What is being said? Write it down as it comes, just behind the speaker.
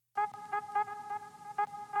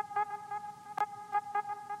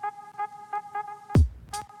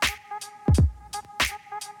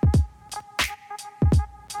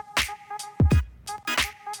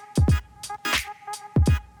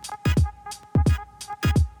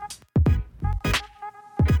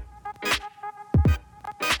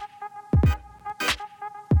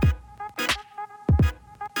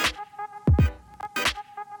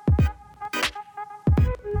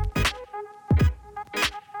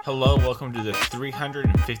Hello, welcome to the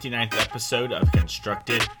 359th episode of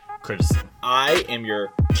Constructed Criticism. I am your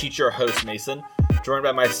teacher host, Mason, joined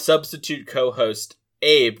by my substitute co-host,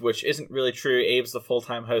 Abe, which isn't really true. Abe's the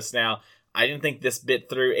full-time host now. I didn't think this bit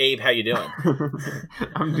through. Abe, how you doing?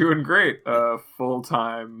 I'm doing great.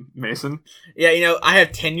 Full-time Mason. Yeah, I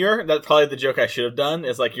have tenure. That's probably the joke I should have done.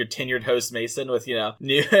 Is like your tenured host Mason with,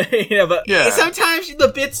 new, but yeah. Sometimes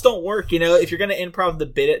the bits don't work, If you're going to improv the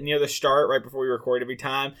bit near the start right before you record every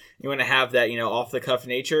time, you want to have that, off-the-cuff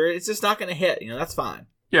nature, it's just not going to hit. That's fine.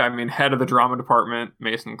 Yeah, I mean, head of the drama department,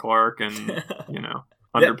 Mason Clark, and,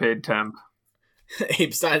 underpaid temp.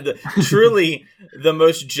 Abe Stein, truly the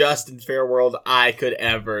most just and fair world I could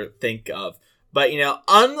ever think of. But,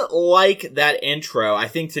 unlike that intro, I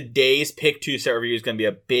think today's Pick 2 set review is going to be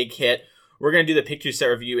a big hit. We're going to do the Pick 2 set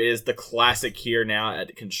review. It is the classic here now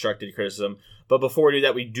at Constructed Criticism. But before we do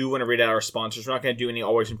that, we do want to read out our sponsors. We're not going to do any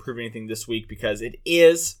Always Improve anything this week because it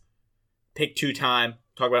is Pick 2 time.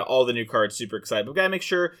 Talk about all the new cards. Super excited. But we've got to make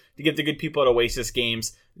sure to give the good people at Oasis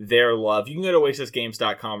Games their love. You can go to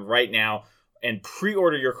oasisgames.com right now and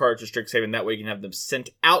pre-order your cards for Strixhaven. That way you can have them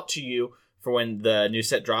sent out to you for when the new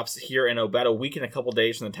set drops here in about a week and a couple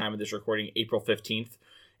days from the time of this recording, April 15th.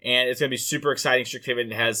 And it's going to be super exciting.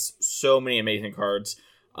 Strixhaven has so many amazing cards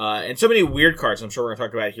and so many weird cards. I'm sure we're going to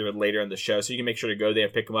talk about it here later in the show. So you can make sure to go there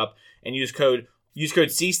and pick them up and use code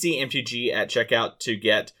CCMTG at checkout to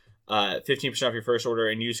get 15% off your first order,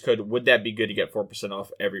 and use code Would That Be Good to get 4% off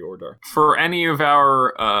every order. For any of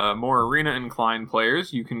our more arena-inclined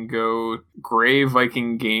players, you can go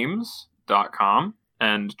greyvikinggames.com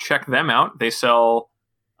and check them out. They sell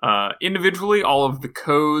individually all of the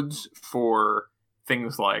codes for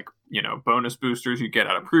things like, bonus boosters you get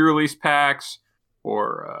out of pre-release packs,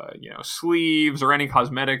 or, sleeves, or any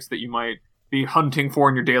cosmetics that you might be hunting for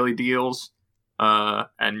in your daily deals,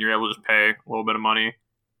 and you're able to just pay a little bit of money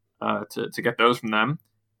to get those from them.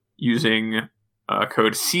 Using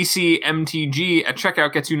code CCMTG at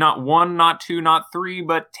checkout gets you not 1, not 2, not 3,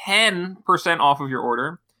 but 10% off of your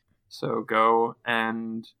order. So go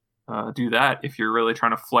and do that. If you're really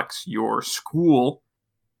trying to flex your school,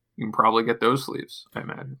 you can probably get those sleeves, I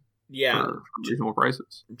imagine. Yeah. For reasonable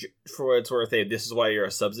prices. For what it's worth, Abe, this is why you're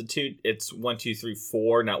a substitute. It's 1, 2, 3,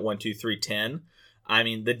 4, not 1, 2, 3, 10. I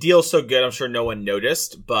mean, the deal's so good, I'm sure no one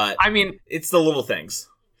noticed, but it's the little things.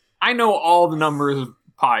 I know all the numbers of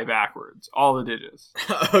pi backwards, all the digits.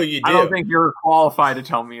 Oh, you do? I don't think you're qualified to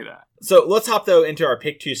tell me that. So let's hop, though, into our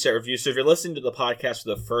Pick 2 set review. So if you're listening to the podcast for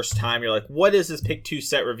the first time, you're like, what is this Pick 2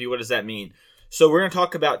 set review? What does that mean? So we're going to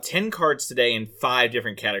talk about 10 cards today in 5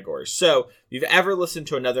 different categories. So if you've ever listened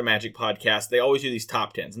to another Magic podcast, they always do these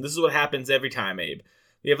top 10s. And this is what happens every time, Abe.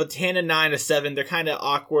 We have a 10, a 9, a 7. They're kind of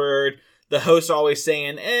awkward. The hosts are always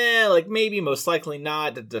saying, maybe, most likely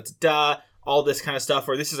not, all this kind of stuff,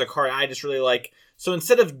 or this is a card I just really like. So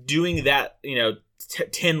instead of doing that,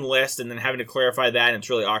 10 list and then having to clarify that, and it's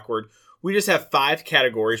really awkward, we just have 5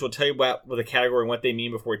 categories. We'll tell you about the category and what they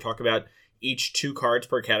mean before we talk about each 2 cards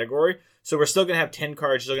per category. So we're still going to have 10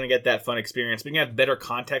 cards. You're still going to get that fun experience. But you can have better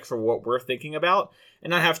context for what we're thinking about and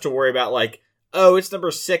not have to worry about it's number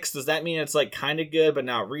 6. Does that mean it's kind of good, but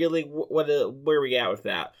not really? Where are we at with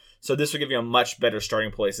that? So this will give you a much better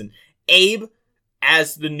starting place. And Abe,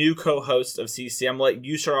 as the new co-host of CC, I'm going to let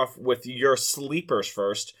you start off with your sleepers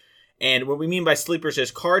first. And what we mean by sleepers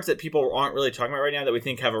is cards that people aren't really talking about right now that we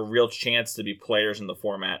think have a real chance to be players in the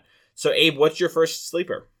format. So Abe, what's your first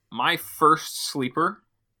sleeper? My first sleeper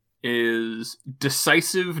is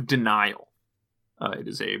Decisive Denial. It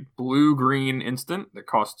is a blue-green instant that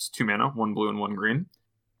costs 2 mana, 1 blue and 1 green.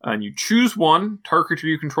 And you choose one, target creature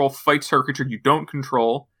you control fights target creature you don't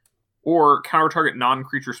control, or counter-target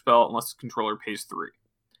non-creature spell unless the controller pays 3.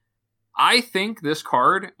 I think this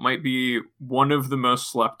card might be one of the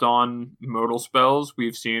most slept-on modal spells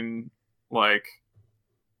we've seen,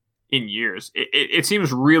 in years. It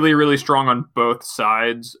seems really, really strong on both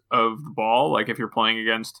sides of the ball. If you're playing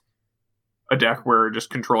against a deck where just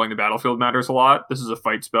controlling the battlefield matters a lot, this is a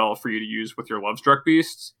fight spell for you to use with your Lovestruck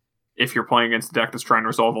Beasts. If you're playing against a deck that's trying to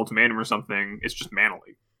resolve Ultimatum or something, it's just Mana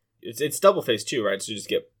Leak. It's double face too, right? So you just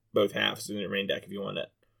get both halves in your main deck if you want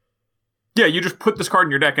it. Yeah, you just put this card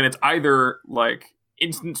in your deck, and it's either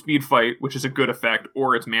instant speed fight, which is a good effect,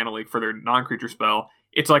 or it's Mana Leak for their non-creature spell.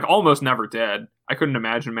 It's almost never dead. I couldn't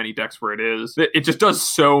imagine many decks where it is. It just does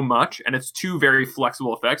so much, and it's 2 very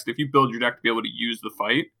flexible effects. If you build your deck to be able to use the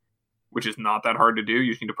fight, which is not that hard to do,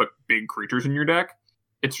 you just need to put big creatures in your deck.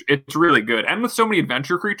 It's really good. And with so many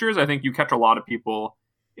adventure creatures, I think you catch a lot of people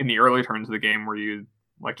in the early turns of the game where you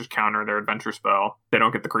just counter their adventure spell. They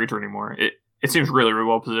don't get the creature anymore. It seems really, really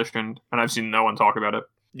well positioned, and I've seen no one talk about it.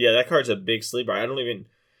 Yeah, that card's a big sleeper. I don't even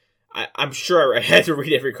I'm sure I had to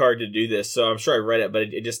read every card to do this, so I'm sure I read it, but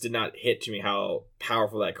it just did not hit to me how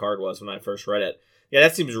powerful that card was when I first read it. Yeah,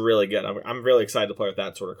 that seems really good. I'm really excited to play with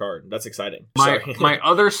that sort of card. That's exciting. My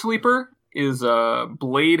other sleeper is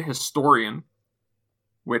Blade Historian,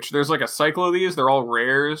 which there's like a cycle of these. They're all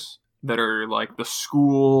rares that are like the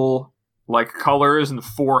school like colors and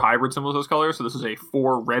 4 hybrid symbols of those colors. So this is a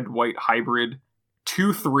 4 red-white hybrid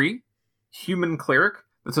 2/3 human cleric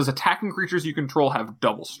that says attacking creatures you control have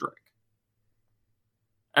double strike.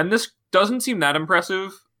 And this doesn't seem that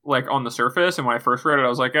impressive, like, on the surface. And when I first read it, I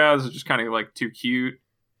was like, this is just kind of, like, too cute.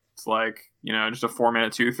 It's like, just a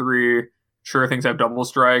 4-mana 2/3. Sure, things have double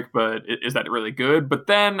strike, but is that really good? But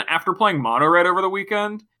then, after playing mono red over the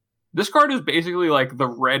weekend, this card is basically, like, the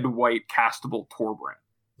red-white castable Torbrand.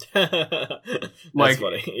 That's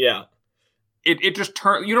funny, yeah. It just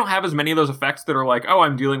turns... You don't have as many of those effects that are like,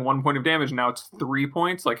 I'm dealing 1 point of damage, now it's 3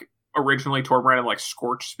 points. Like, originally Torbrand and, like,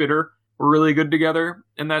 Scorch Spitter were really good together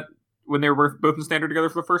in that when they were both in standard together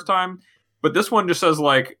for the first time. But this one just says,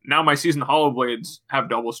 like, now my Seasoned Hollowblades have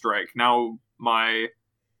double strike. Now my,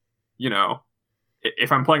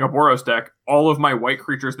 if I'm playing a Boros deck, all of my white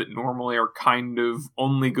creatures that normally are kind of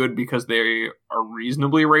only good because they are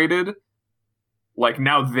reasonably rated, like,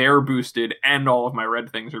 now they're boosted and all of my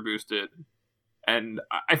red things are boosted. And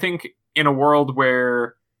I think in a world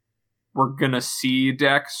where we're going to see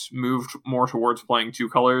decks move more towards playing 2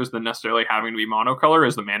 colors than necessarily having to be monocolor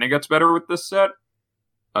as the mana gets better with this set,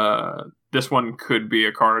 this one could be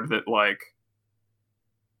a card that, like,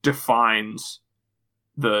 defines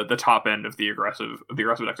the top end of the aggressive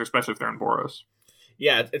decks, especially if they're in Boros.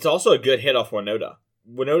 Yeah, it's also a good hit off Winota.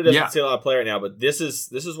 Winota doesn't see a lot of play right now, but this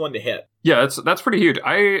is one to hit. Yeah, that's pretty huge.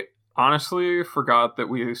 I honestly forgot that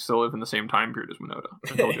we still live in the same time period as Winota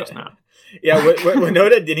until just now. Yeah, when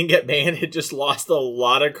Winota didn't get banned, it just lost a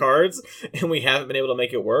lot of cards, and we haven't been able to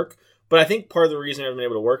make it work. But I think part of the reason we haven't been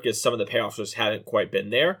able to work is some of the payoffs just haven't quite been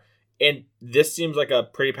there. And this seems like a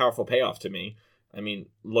pretty powerful payoff to me. I mean,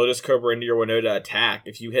 Lotus Cobra into your Winota attack.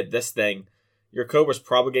 If you hit this thing, your Cobra's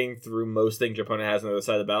probably getting through most things your opponent has on the other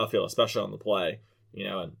side of the battlefield, especially on the play.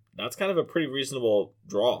 And that's kind of a pretty reasonable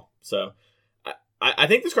draw. So I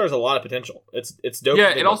think this card has a lot of potential. It's dope. Yeah,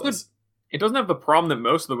 it doesn't have the problem that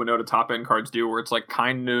most of the Winota top-end cards do, where it's, like,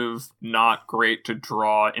 kind of not great to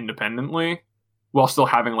draw independently, while still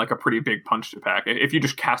having, like, a pretty big punch to pack. If you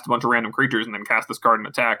just cast a bunch of random creatures and then cast this card and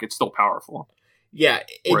attack, it's still powerful. Yeah.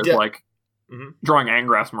 Whereas, drawing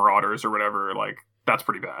Angrass Marauders or whatever, like, that's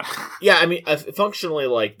pretty bad. Yeah, I mean, functionally,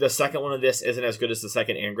 like, the second one of this isn't as good as the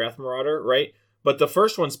second Angrass Marauder, right? But the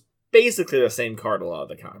first one's basically the same card a lot of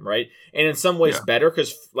the time, right? And in some ways better,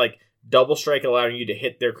 because, like, double strike allowing you to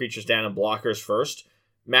hit their creatures down and blockers first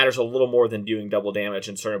matters a little more than doing double damage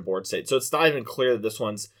in certain board states. So it's not even clear that this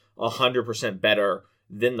one's 100% better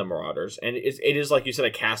than the Marauders. And it is, like you said,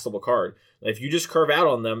 a castable card. If you just curve out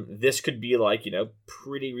on them, this could be, like,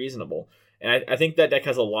 pretty reasonable. And I think that deck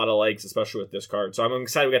has a lot of legs, especially with this card. So I'm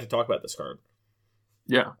excited we got to talk about this card.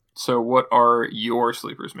 Yeah. So what are your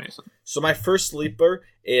sleepers, Mason? So my first sleeper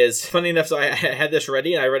is, funny enough, so I had this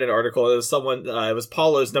ready, and I read an article. It was it was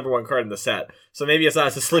Paulo's #1 card in the set. So maybe it's not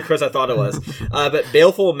as a sleeper as I thought it was. But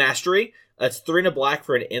Baleful Mastery, it's 3 and a black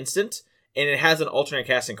for an instant, and it has an alternate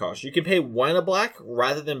casting cost. You can pay 1 and a black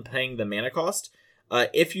rather than paying the mana cost.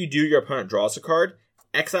 If you do, your opponent draws a card,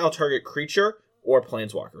 exile target creature or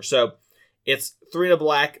planeswalker. So it's 3 and a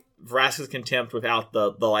black, Vraska's Contempt without the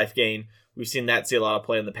life gain. We've seen that see a lot of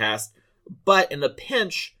play in the past. But in the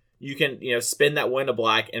pinch, you can spend that 1 and a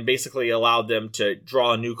black and basically allow them to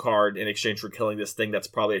draw a new card in exchange for killing this thing that's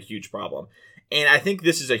probably a huge problem. And I think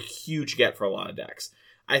this is a huge get for a lot of decks.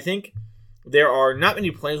 I think there are not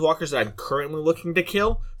many planeswalkers that I'm currently looking to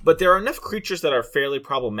kill, but there are enough creatures that are fairly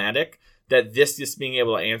problematic that this just being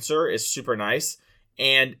able to answer is super nice.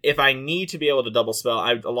 And if I need to be able to double spell,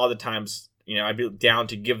 a lot of the times, I'd be down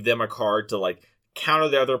to give them a card to, like, counter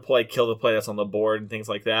the other play, kill the play that's on the board, and things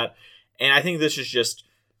like that. And I think this is just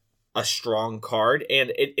a strong card.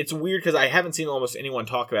 And it's weird because I haven't seen almost anyone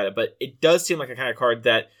talk about it, but it does seem like a kind of card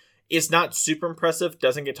that is not super impressive,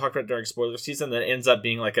 doesn't get talked about during spoiler season, that ends up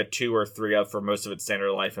being like a 2 or 3 of for most of its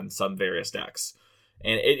standard life in some various decks.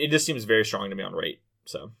 And it just seems very strong to me on rate.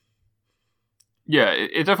 So, yeah,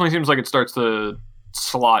 it definitely seems like it starts to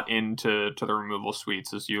slot into the removal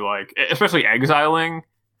suites as you, like, especially exiling.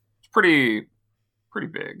 It's pretty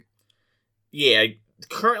big. Yeah,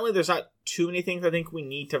 currently there's not too many things I think we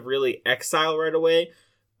need to really exile right away,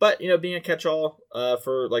 but being a catch-all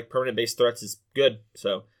for, like, permanent base threats is good.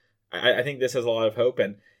 So I think this has a lot of hope.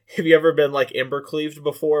 And have you ever been, like, Embercleaved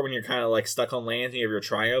before when you're kind of, like, stuck on lands and you have your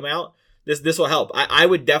Triome out? This will help. I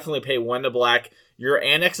would definitely pay 1 to black. Your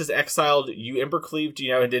Annex is exiled, you Ember Cleaved,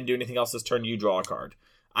 and didn't do anything else this turn, you draw a card.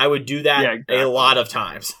 I would do that a lot of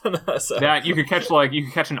times. So. That you could catch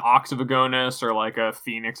an Ox of Agonis or like a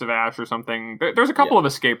Phoenix of Ash or something. There's a couple of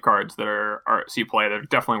escape cards that are see play that are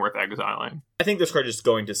definitely worth exiling. I think this card is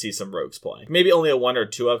going to see some rogues play. Maybe only a 1 or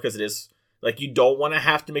 2 of, because it is like you don't want to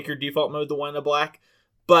have to make your default mode the 1 to black,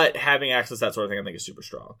 but having access to that sort of thing I think is super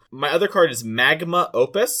strong. My other card is Magma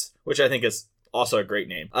Opus, which I think is also a great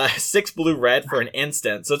name. 6 blue-red for an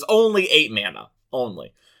instant, so it's only 8 mana.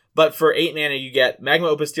 Only. But for 8 mana, you get Magma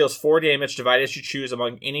Opus deals 4 damage, divided as you choose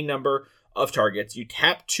among any number of targets. You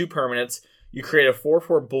tap 2 permanents. You create a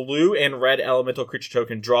 4/4 blue and red elemental creature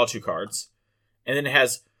token, draw 2 cards. And then it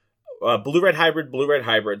has blue-red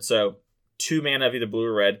hybrid, so 2 mana of either blue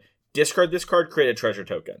or red. Discard this card, create a treasure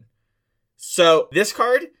token. So this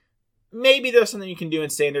card, maybe there's something you can do in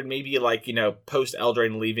standard. Maybe like, post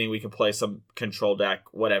Eldraine leaving, we can play some control deck,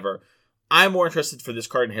 whatever. I'm more interested for this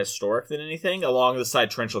card in Historic than anything, along the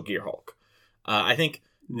side Torrential Gearhulk. I think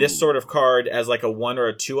this sort of card as like a 1 or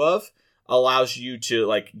a 2 of allows you to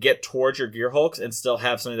like get towards your Gearhulks and still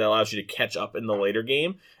have something that allows you to catch up in the later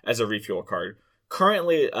game as a refuel card.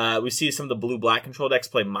 Currently, we see some of the blue-black control decks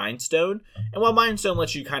play Mind Stone, and while Mind Stone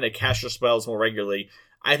lets you kind of cast your spells more regularly,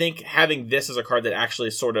 I think having this as a card that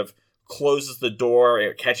actually sort of closes the door,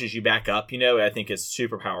 it catches you back up, I think is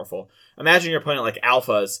super powerful. Imagine you're playing like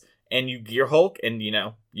Alphas, and you Gearhulk, and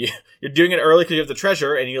you're doing it early because you have the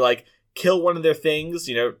treasure, and you like kill one of their things,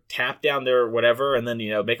 tap down their whatever, and then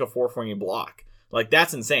make a 4/4 and you block. Like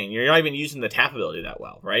that's insane. You're not even using the tap ability that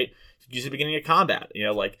well, right? Use the beginning of combat.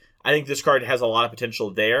 I think this card has a lot of potential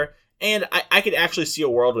there, and I could actually see a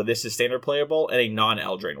world where this is standard playable in a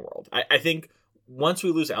non-Eldraine world. I think once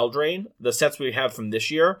we lose Eldraine, the sets we have from this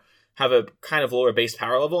year have a kind of lower base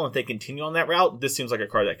power level, and if they continue on that route, this seems like a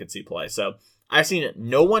card that could see play. So I've seen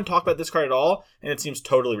no one talk about this card at all, and it seems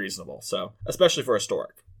totally reasonable. So, especially for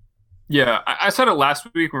Historic. Yeah, I said it last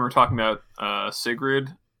week when we were talking about Sigrid,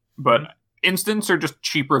 but instants are just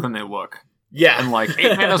cheaper than they look. Yeah. And like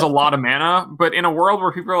 8 mana is a lot of mana, but in a world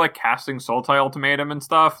where people are like casting Sultai Ultimatum and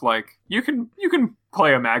stuff, like you can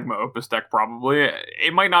play a Magma Opus deck probably.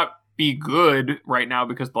 It might not be good right now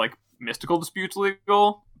because like Mystical Dispute's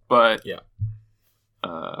legal, but yeah.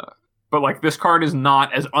 But like this card is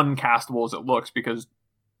not as uncastable as it looks because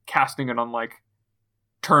casting it on like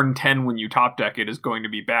turn 10 when you top deck it is going to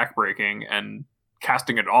be backbreaking, and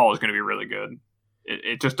casting it all is going to be really good.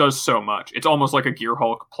 It just does so much. It's almost like a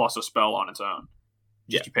Gearhulk plus a spell on its own.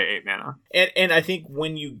 Just you pay 8 mana. And I think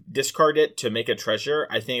when you discard it to make a treasure,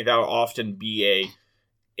 I think that'll often be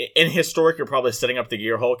in Historic, you're probably setting up the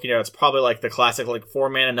Gearhulk. It's probably like the classic, like 4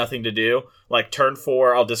 mana, nothing to do. Like turn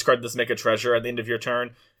 4, I'll discard this, make a treasure at the end of your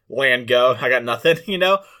turn. Land, go, I got nothing,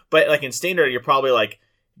 But like in standard, you're probably like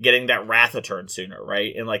getting that Wrath a turn sooner,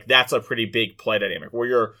 right? And like that's a pretty big play dynamic where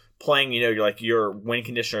you're playing, you're like your win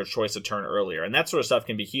condition or choice a turn earlier. And that sort of stuff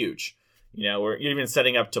can be huge. Where you're even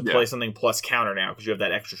setting up to play something plus counter now because you have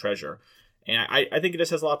that extra treasure. And I think it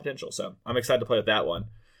just has a lot of potential. So I'm excited to play with that one.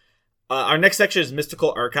 Our next section is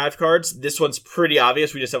Mystical Archive cards. This one's pretty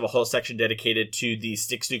obvious. We just have a whole section dedicated to the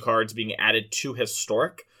 6 new cards being added to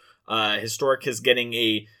Historic. Historic is getting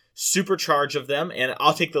a supercharge of them, and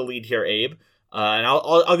I'll take the lead here, Abe. And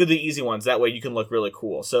I'll give the easy ones. That way you can look really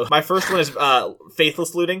cool. So my first one is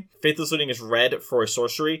Faithless Looting. Faithless Looting is red for a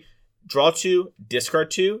sorcery. Draw 2, discard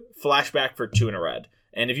 2, flashback for 2 and a red.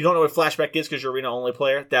 And if you don't know what flashback is because you're arena only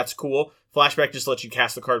player, that's cool. Flashback just lets you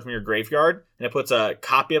cast the card from your graveyard, and it puts a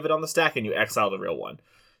copy of it on the stack, and you exile the real one.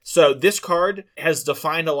 So this card has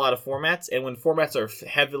defined a lot of formats, and when formats are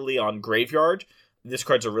heavily on graveyard, this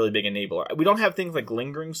card's a really big enabler. We don't have things like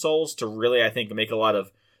Lingering Souls to really, I think, make a lot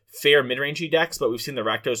of fair mid-rangey decks, but we've seen the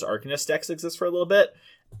Rakdos Arcanist decks exist for a little bit,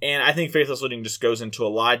 and I think Faithless Looting just goes into a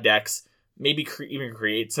lot of decks, maybe even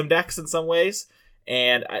create some decks in some ways,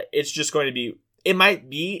 and it's just going to be,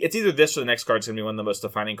 it's either this or the next card's going to be one of the most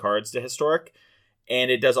defining cards to Historic, and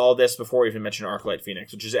it does all this before we even mention Arclight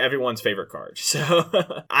Phoenix, which is everyone's favorite card. So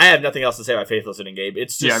I have nothing else to say about Faithless Looting, Gabe.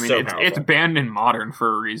 It's just so powerful. It's banned in Modern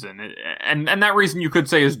for a reason, and that reason you could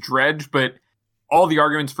say is Dredge, but all the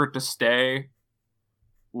arguments for it to stay,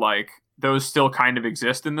 like, those still kind of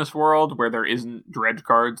exist in this world where there isn't Dredge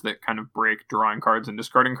cards that kind of break drawing cards and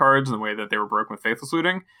discarding cards in the way that they were broken with Faithless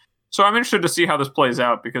Looting. So I'm interested to see how this plays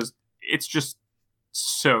out because it's just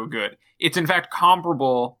so good. It's in fact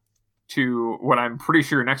comparable to what I'm pretty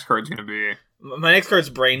sure your next card's going to be. My next card's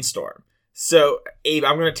Brainstorm. So, Abe,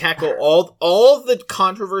 I'm going to tackle all the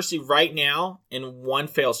controversy right now in one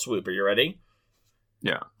fell swoop. Are you ready?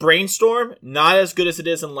 Yeah. Brainstorm, not as good as it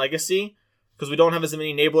is in Legacy. because we don't have as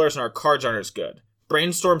many enablers and our cards aren't as good.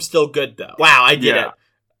 Brainstorm's still good, though. Wow, I did it.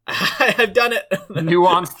 I've done it.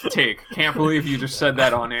 Nuanced take. Can't believe you just said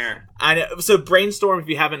that on air. I know. So Brainstorm, if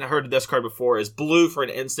you haven't heard of this card before, is blue for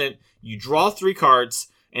an instant. You draw 3 cards,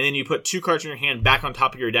 and then you put 2 cards in your hand back on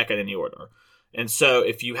top of your deck in any order. And so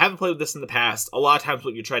if you haven't played with this in the past, a lot of times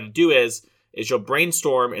what you try to do is you'll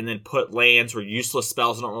Brainstorm and then put lands or useless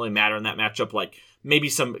spells that don't really matter in that matchup, like maybe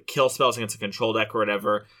some kill spells against a control deck or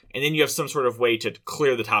whatever, and then you have some sort of way to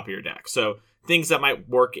clear the top of your deck. So things that might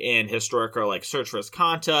work in Historic are like Search for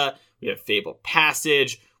Azcanta, we have Fabled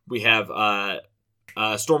Passage, we have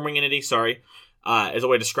Stormwing Entity, as a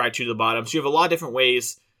way to scry 2 to the bottom. So you have a lot of different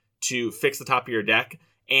ways to fix the top of your deck.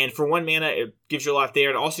 And for 1 mana, it gives you a lot there.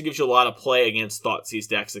 And it also gives you a lot of play against Thoughtseize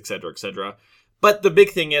decks, etc., etc. But the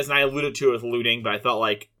big thing is, and I alluded to it with looting, but I felt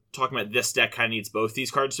like talking about this deck kind of needs both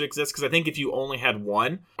these cards to exist. Because I think if you only had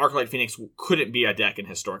one, Arclight Phoenix couldn't be a deck in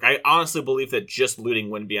Historic. I honestly believe that just looting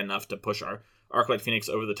wouldn't be enough to push our Arclight Phoenix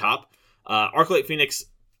over the top. Arclight Phoenix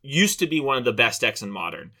used to be one of the best decks in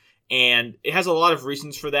Modern. And it has a lot of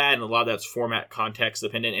reasons for that, and a lot of that's format context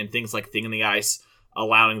dependent, and things like Thing in the Ice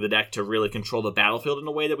allowing the deck to really control the battlefield in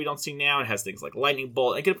a way that we don't see now. It has things like Lightning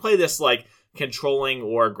Bolt. It can play this like controlling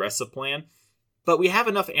or aggressive plan. But we have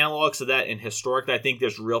enough analogs of that in Historic that I think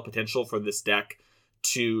there's real potential for this deck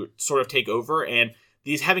to sort of take over. And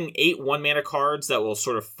these having 8 1-mana cards that will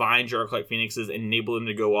sort of find your Arclight Phoenixes and enable them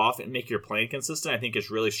to go off and make your playing consistent, I think is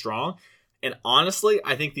really strong. And honestly,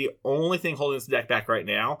 I think the only thing holding this deck back right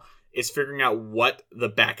now is figuring out what the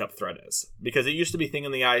backup threat is. Because it used to be Thing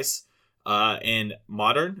in the Ice in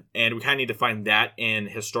Modern, and we kind of need to find that in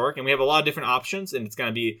Historic. And we have a lot of different options, and it's going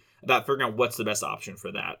to be about figuring out what's the best option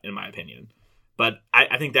for that, in my opinion. But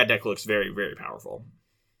I think that deck looks very, very powerful.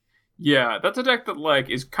 Yeah, that's a deck that like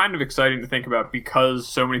is kind of exciting to think about because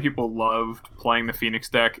so many people loved playing the Phoenix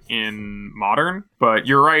deck in Modern. But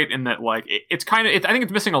you're right in that like it's kind of I think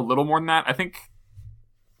it's missing a little more than that. I think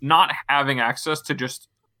not having access to just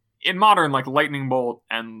in Modern like Lightning Bolt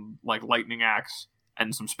and like Lightning Axe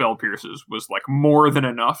and some Spell Pierces was like more than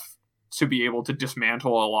enough to be able to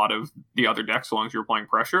dismantle a lot of the other decks so long as you're playing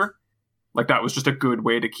pressure. Like that was just a good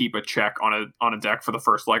way to keep a check on a deck for the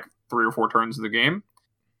first like 3 or 4 turns of the game.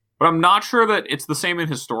 But I'm not sure that it's the same in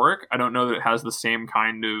Historic. I don't know that it has the same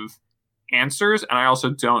kind of answers. And I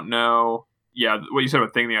also don't know, what you said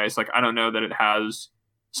about Thing in the Ice, like I don't know that it has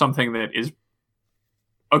something that is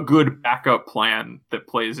a good backup plan that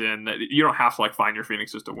plays in that you don't have to like find your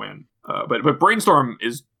Phoenixes to win. But Brainstorm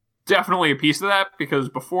is definitely a piece of that because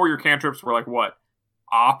before your cantrips were like what?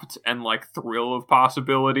 Opt and like Thrill of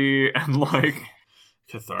Possibility and like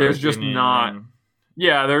there's just not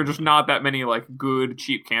there are just not that many like good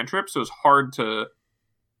cheap cantrips, so it's hard to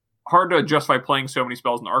justify playing so many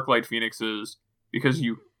spells in Arclight Phoenixes because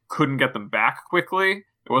you couldn't get them back quickly.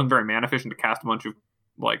 It wasn't very mana efficient to cast a bunch of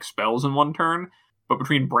like spells in one turn. But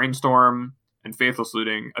between Brainstorm and Faithless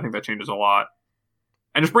Looting, I think that changes a lot.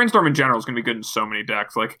 And just Brainstorm in general is going to be good in so many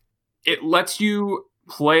decks. Like it lets you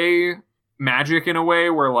play Magic in a way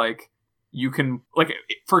where like you can like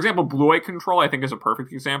for example Blue-White Control I think is a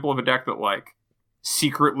perfect example of a deck that like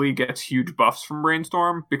secretly gets huge buffs from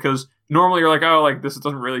Brainstorm because normally you're like oh like this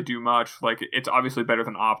doesn't really do much, like it's obviously better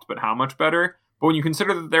than Opt but how much better. But when you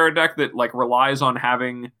consider that they're a deck that like relies on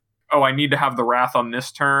having I need to have the Wrath on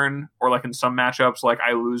this turn, or like in some matchups like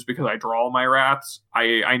I lose because I draw all my Wraths,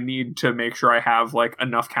 I need to make sure I have like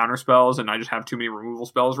enough counter spells and I just have too many removal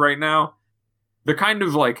spells right now. The kind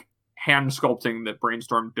of like hand sculpting that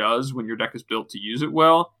Brainstorm does when your deck is built to use it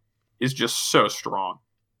well is just so strong.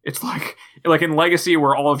 It's like in Legacy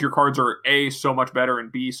where all of your cards are A, so much better,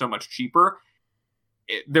 and B, so much cheaper.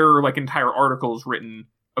 There are like entire articles written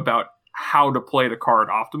about how to play the card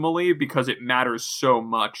optimally because it matters so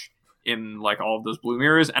much in like all of those blue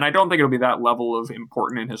mirrors. And I don't think it'll be that level of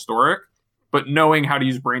important in Historic, but knowing how to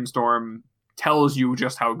use Brainstorm tells you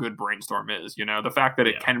just how good Brainstorm is. You know, the fact that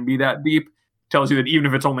it can be that deep tells you that even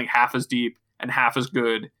if it's only half as deep and half as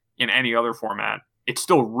good in any other format, it's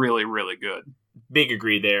still really, really good. Big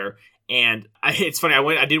agree there. And it's funny,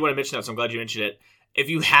 I did want to mention that, so I'm glad you mentioned it. If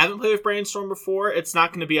you haven't played with Brainstorm before, it's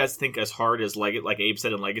not going to be, as hard as like Abe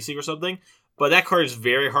said in Legacy or something. But that card is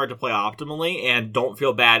very hard to play optimally, and don't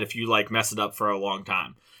feel bad if you like mess it up for a long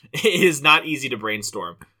time. It is not easy to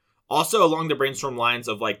Brainstorm. Also, along the Brainstorm lines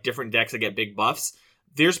of like different decks that get big buffs,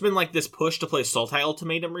 there's been like this push to play Sultai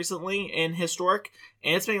Ultimatum recently in Historic,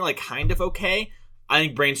 and it's been like kind of okay. I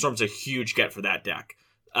think Brainstorm's a huge get for that deck.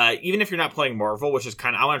 Even if you're not playing Marvel, which is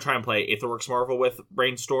kind of, I want to try and play Aetherworks Marvel with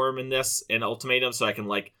Brainstorm in this in Ultimatum, so I can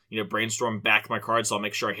like, Brainstorm back my cards, so I'll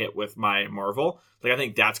make sure I hit with my Marvel. Like, I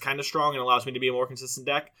think that's kind of strong and allows me to be a more consistent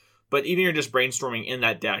deck. But even you're just brainstorming in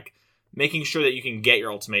that deck, making sure that you can get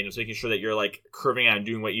your ultimatums, making sure that you're like curving out and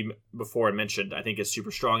doing what you before mentioned, I think is super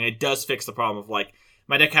strong. It does fix the problem of like,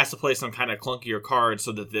 my deck has to play some kind of clunkier card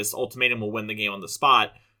so that this ultimatum will win the game on the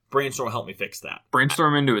spot. Brainstorm will help me fix that.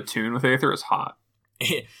 Brainstorm into a tune with Aether is hot.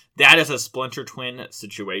 That is a Splinter Twin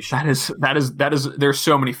situation. That is. There's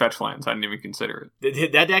so many fetch lands I didn't even consider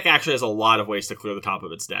it. That deck actually has a lot of ways to clear the top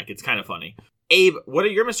of its deck. It's kind of funny. Abe, what are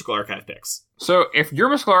your Mystical Archive picks? So if your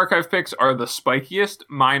Mystical Archive picks are the spikiest,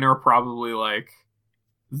 mine are probably like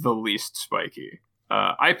the least spiky.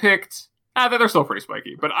 I picked. They're still pretty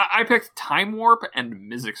spiky, but I picked Time Warp and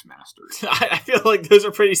Mizzix Mastery. I feel like those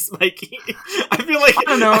are pretty spiky. I feel like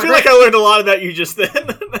I learned a lot about you just then.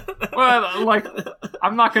 Well, like,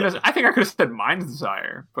 I'm not gonna. I think I could have said Mind's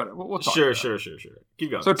Desire, but we'll talk. Sure.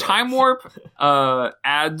 Keep going. So Time Warp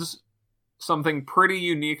adds something pretty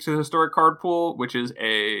unique to the Historic card pool, which is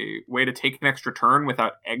a way to take an extra turn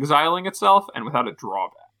without exiling itself and without a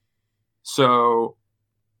drawback. So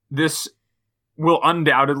this will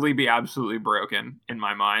undoubtedly be absolutely broken in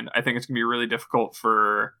my mind. I think it's going to be really difficult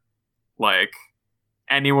for like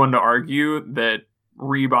anyone to argue that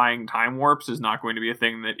rebuying Time Warps is not going to be a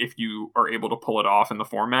thing that if you are able to pull it off in the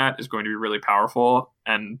format is going to be really powerful.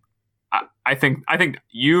 And I think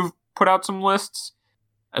you've put out some lists,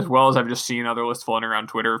 as well as I've just seen other lists floating around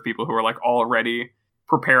Twitter of people who are like already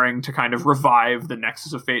preparing to kind of revive the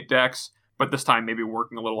Nexus of Fate decks, but this time maybe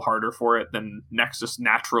working a little harder for it than Nexus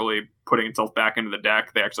naturally putting itself back into the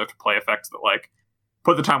deck. They actually have to play effects that like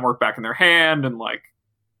put the Time Warp back in their hand and like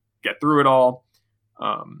get through it all.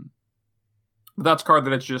 That's a card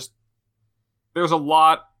that it's just, there's a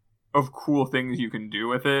lot of cool things you can do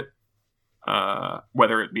with it.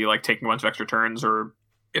 Whether it be like taking a bunch of extra turns or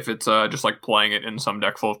if it's just like playing it in some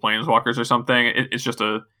deck full of Planeswalkers or something. It's just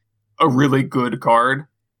a really good card.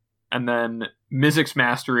 And then Mizzix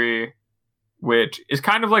Mastery, which is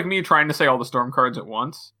kind of like me trying to say all the Storm cards at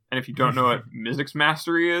once. And if you don't know what Mizzix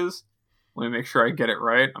Mastery is, let me make sure I get it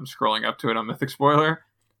right. I'm scrolling up to it on Mythic Spoiler.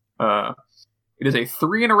 It is a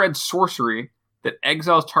 3 and a red sorcery that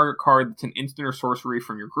exiles target card that's an instant or sorcery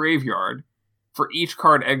from your graveyard. For each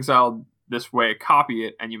card exiled this way, copy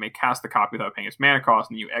it, and you may cast the copy without paying its mana cost,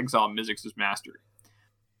 and you exile Mizzix's Mastery.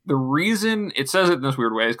 The reason it says it in this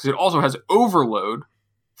weird way is because it also has Overload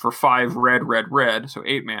for 5 red, so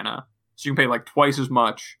 8 mana. So you can pay like twice as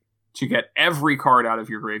much to get every card out of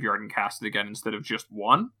your graveyard and cast it again instead of just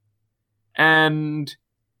one. And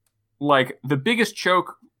like the biggest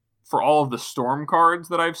choke for all of the Storm cards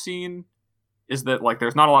that I've seen is that like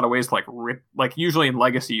there's not a lot of ways to like usually in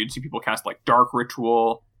Legacy you'd see people cast like Dark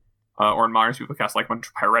Ritual, or in Modern people cast like a bunch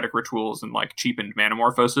of Pyretic Rituals and like cheapened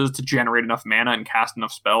Manamorphoses to generate enough mana and cast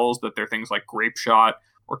enough spells that they're things like Grape Shot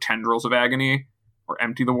or Tendrils of Agony or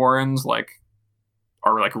Empty the Warrens like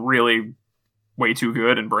are like really way too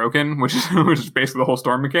good and broken, which is basically the whole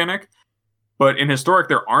Storm mechanic. But in Historic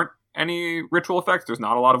there aren't any ritual effects. There's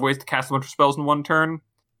not a lot of ways to cast a bunch of spells in one turn.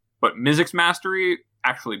 But Mizzix Mastery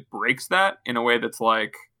actually breaks that in a way that's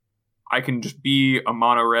like, I can just be a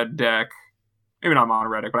mono red deck, maybe not mono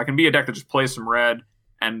red deck, but I can be a deck that just plays some red,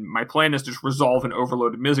 and my plan is to just resolve an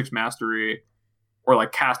overloaded Mizzix Mastery, or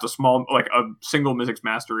like cast a single Mizzix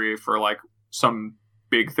Mastery for like some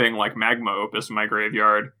big thing like Magma Opus in my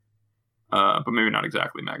graveyard. But maybe not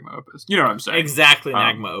exactly Magma Opus. You know what I'm saying? Exactly,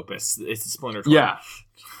 Magma Opus. It's a Splinter Twin.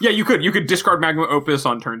 Yeah, you could discard Magma Opus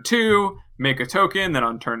on turn 2, make a token, then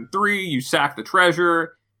on turn 3, you sack the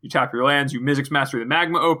treasure, you tap your lands, you Mizzix Mastery the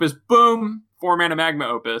Magma Opus, boom, 4 mana Magma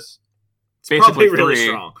Opus. It's basically really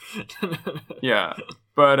strong. Yeah.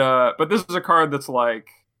 But this is a card that's like,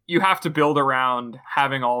 you have to build around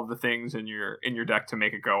having all of the things in your deck to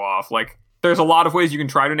make it go off. Like, there's a lot of ways you can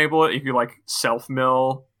try to enable it. You could like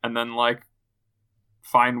self-mill and then like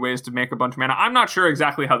find ways to make a bunch of mana. I'm not sure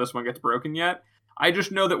exactly how this one gets broken yet. I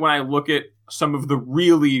just know that when I look at some of the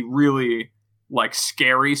really, really like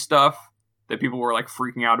scary stuff that people were like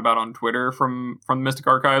freaking out about on Twitter from the Mystic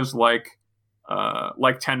Archives, like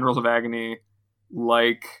Tendrils of Agony,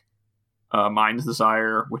 like Mind's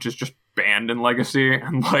Desire, which is just banned in Legacy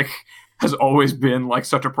and like has always been like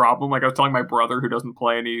such a problem. Like I was telling my brother who doesn't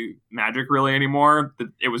play any Magic really anymore that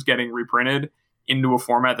it was getting reprinted into a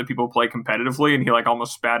format that people play competitively, and he like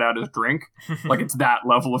almost spat out his drink. Like it's that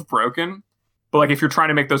level of broken. But like if you're trying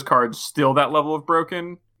to make those cards still that level of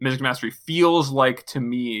broken, Mizzix Mastery feels like to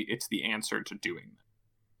me it's the answer to doing that.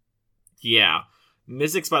 Yeah.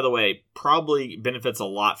 Mizzix, by the way, probably benefits a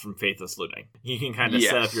lot from Faithless Looting. You can kind of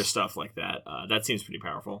set up your stuff like that. That seems pretty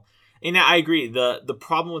powerful. And I agree. The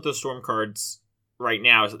problem with those Storm cards right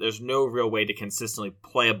now is that there's no real way to consistently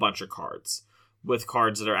play a bunch of cards with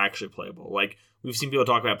cards that are actually playable. Like, We've seen people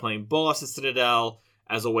talk about playing Bolas's Citadel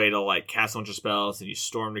as a way to like cast a bunch of spells and use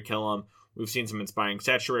Storm to kill them. We've seen some Inspiring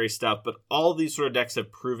Statuary stuff, but all these sort of decks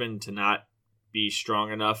have proven to not be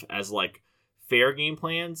strong enough as like fair game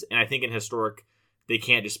plans. And I think in Historic, they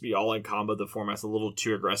can't just be all in combo. The format's a little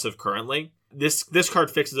too aggressive currently. This card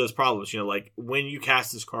fixes those problems. Like when you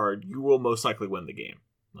cast this card, you will most likely win the game.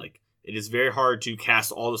 Like it is very hard to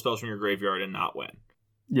cast all the spells from your graveyard and not win.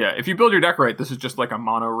 Yeah, if you build your deck right, this is just like a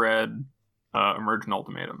mono red Emergent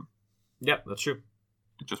Ultimatum. Yep, that's true.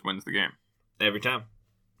 It just wins the game every time,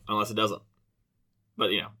 unless it doesn't.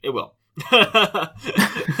 But it will.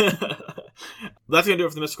 That's gonna do it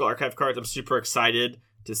for the Mystical Archive cards. I'm super excited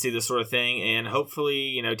to see this sort of thing, and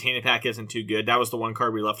hopefully, Tainted Pact isn't too good. That was the one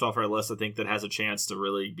card we left off our list, I think, that has a chance to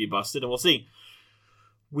really be busted, and we'll see.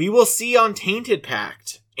 We will see on Tainted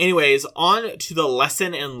Pact. Anyways, on to the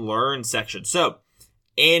Lesson and Learn section. So,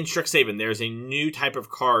 in Strixhaven, there's a new type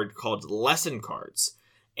of card called Lesson Cards.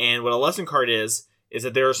 And what a Lesson Card is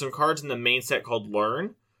that there are some cards in the main set called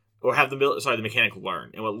Learn, or have the mechanic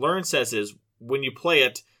Learn. And what Learn says is, when you play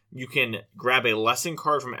it, you can grab a lesson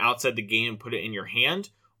card from outside the game and put it in your hand,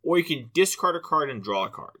 or you can discard a card and draw a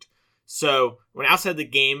card. So, when outside the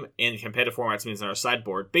game in competitive formats means on our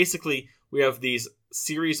sideboard, basically, we have these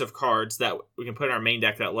series of cards that we can put in our main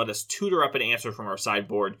deck that let us tutor up an answer from our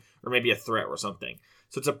sideboard, or maybe a threat or something.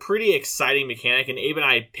 So it's a pretty exciting mechanic, and Abe and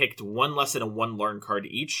I picked one lesson and one learn card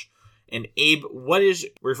each. And Abe, what is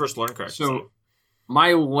your first learn card? So,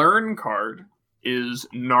 my learn card is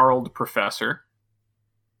Gnarled Professor,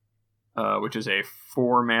 which is a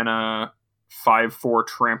 4-mana, 5/4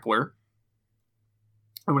 Trampler.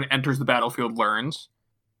 And when it enters the battlefield, learns.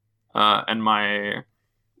 And my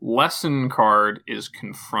lesson card is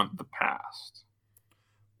Confront the Past.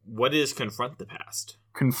 What is Confront the Past?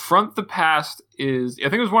 Confront the Past is, I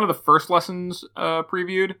think it was one of the first lessons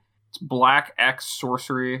previewed. It's Black X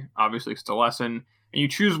sorcery, obviously it's a lesson. And you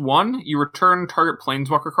choose one, you return target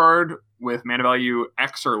Planeswalker card with mana value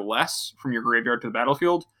X or less from your graveyard to the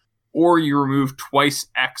battlefield, or you remove twice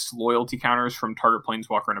X loyalty counters from target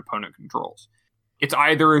Planeswalker and opponent controls. It's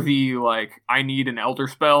either the, I need an Elder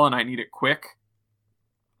Spell and I need it quick,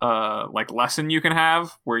 lesson you can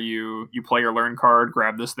have, where you play your learn card,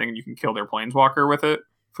 grab this thing, and you can kill their Planeswalker with it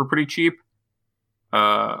for pretty cheap.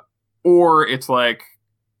 Or it's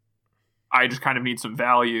I just kind of need some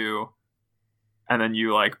value, and then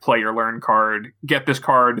you play your learn card, get this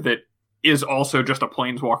card that is also just a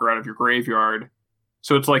Planeswalker out of your graveyard.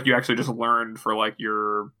 So it's you actually just learned for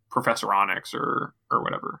your Professor Onyx or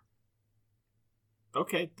whatever.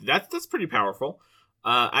 Okay, that's pretty powerful.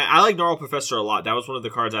 I like Gnarled Professor a lot. That was one of the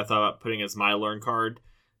cards I thought about putting as my learn card.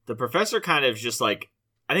 The Professor kind of just I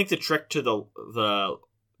think the trick to the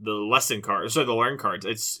lesson card, sorry, the learn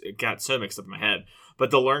cards, it got so mixed up in my head. But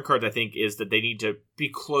the learn cards, I think, is that they need to be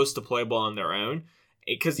close to playable on their own.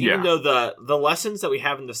 Because even though the lessons that we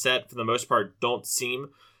have in the set, for the most part, don't seem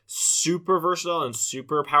super versatile and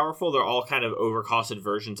super powerful, they're all kind of overcosted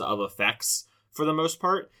versions of effects for the most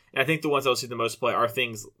part. And I think the ones that will see the most play are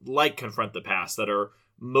things like Confront the Past that are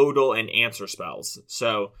modal and answer spells.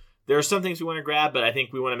 So there are some things we want to grab, but I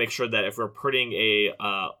think we want to make sure that if we're putting a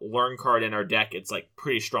learn card in our deck, it's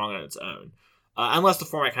pretty strong on its own. Unless the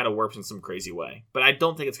format kind of warps in some crazy way. But I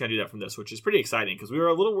don't think it's going to do that from this, which is pretty exciting because we were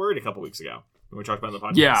a little worried a couple weeks ago when we talked about it in the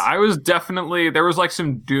podcast. Yeah, I was definitely, there was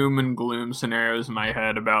some doom and gloom scenarios in my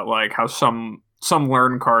head about how some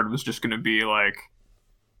learn card was just going to be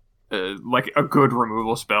a good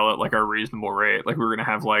removal spell at a reasonable rate. We were going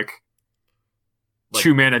to have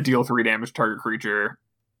 2 mana, deal 3 damage to target creature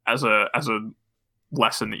as a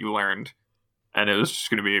lesson that you learned. And it was just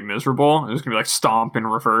going to be miserable. It was going to be Stomp in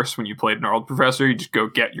reverse when you played Gnarled Professor. You just go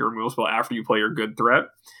get your removal spell after you play your good threat.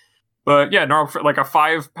 But yeah, Gnarled, a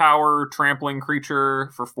 5-power trampling creature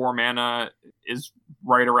for 4 mana is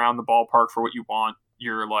right around the ballpark for what you want.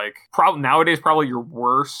 You're nowadays probably your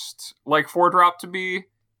worst 4-drop to be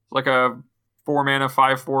a 4 mana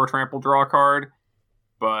 5/4 trample draw card.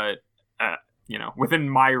 But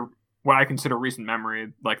within what I consider recent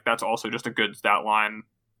memory, that's also just a good stat line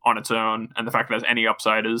on its own, and the fact that it has any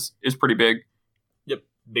upside is pretty big. Yep,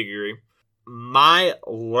 big agree. My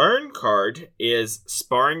learn card is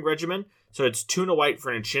Sparring Regimen. So it's 2 and a white for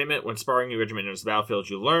an enchantment. When Sparring Regimen enters the battlefield,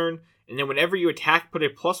 you learn. And then whenever you attack, put a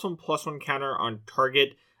 +1/+1 counter on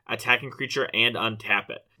target attacking creature and untap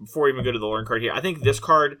it. Before we even go to the learn card here, I think this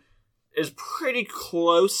card is pretty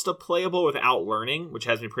close to playable without learning, which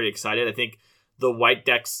has me pretty excited. I think the white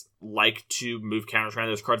decks like to move counters around.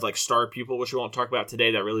 There's cards like Star Pupil, which we won't talk about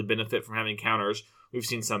today, that really benefit from having counters. We've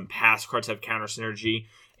seen some past cards have counter synergy.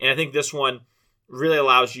 And I think this one really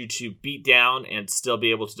allows you to beat down and still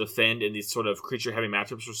be able to defend in these sort of creature-heavy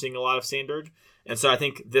matchups we're seeing a lot of Standard. And so I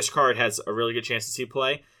think this card has a really good chance to see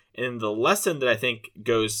play. And the lesson that I think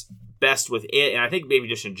goes best with it, and I think maybe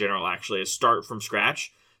just in general actually, is start from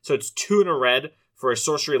scratch. So it's 2 in a red for a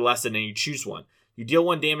sorcery lesson, and you choose one. You deal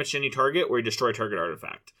 1 damage to any target, or you destroy a target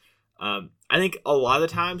artifact. I think a lot of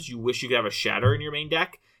the times you wish you could have a Shatter in your main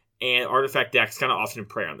deck, and artifact decks kind of often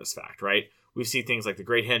prey on this fact, right? We see things like the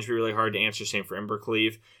Great Henge be really hard to answer, same for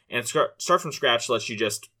Embercleave. And start from scratch lets you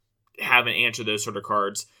just have an answer those sort of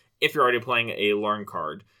cards if you're already playing a learn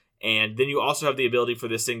card. And then you also have the ability for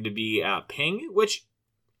this thing to be ping, which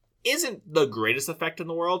isn't the greatest effect in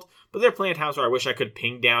the world, but there are plenty of times where I wish I could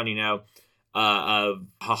ping down, a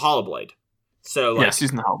Hollow Blade. So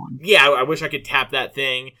Season the Hollow Blade. Yeah, I wish I could tap that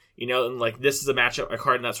thing, and like this is a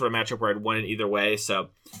card in that sort of matchup where I'd won it either way. So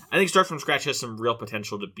I think Start from Scratch has some real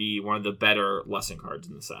potential to be one of the better lesson cards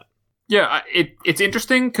in the set. Yeah, it's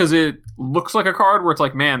interesting because it looks like a card where it's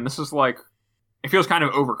like, man, this is like, it feels kind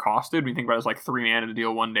of overcosted when you think about it as like 3 mana to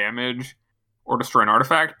deal 1 damage or destroy an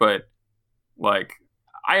artifact, but like,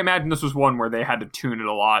 I imagine this was one where they had to tune it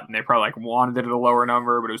a lot, and they probably like wanted it at a lower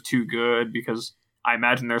number, but it was too good because I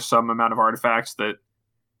imagine there's some amount of artifacts that,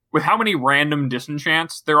 with how many random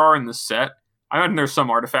disenchants there are in this set, I imagine there's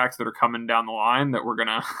some artifacts that are coming down the line that we're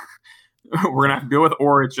gonna have to deal with,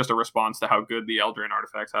 or it's just a response to how good the Eldraine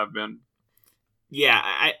artifacts have been. Yeah,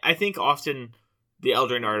 I think often the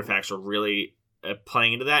Eldraine artifacts are really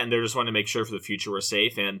playing into that, and they're just wanting to make sure for the future we're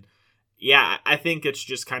safe. And yeah, I think it's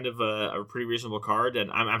just kind of a pretty reasonable card,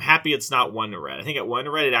 and I'm happy it's not 1 to red. I think at 1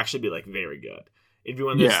 to red it'd actually be like very good. It'd be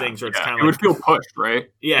one of those things where it's kind of like, it would feel pushed,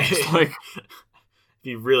 right? Yeah, it's like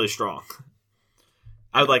be really strong.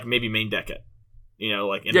 I would like maybe main deck it,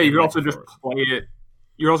 like you could also just play it.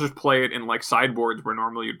 You could also just play it in like sideboards where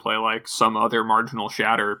normally you'd play like some other marginal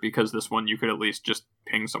Shatter, because this one you could at least just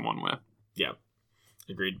ping someone with. Yeah,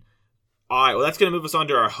 agreed. All right, well that's going to move us on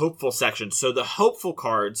to our hopeful section. So the hopeful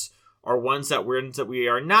cards are ones that we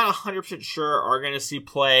are not 100% sure are going to see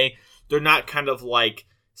play. They're not kind of like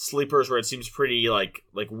sleepers where it seems pretty like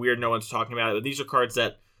weird no one's talking about it, but these are cards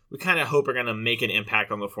that we kind of hope are going to make an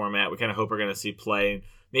impact on the format. We kind of hope are going to see play.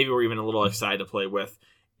 Maybe we're even a little excited to play with.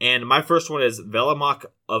 And my first one is Velomach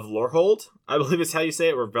of Lorehold. I believe it's how you say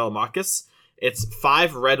it, or Velomachus. It's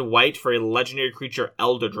 5 red-white for a legendary creature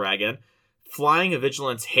Elder Dragon. Flying, a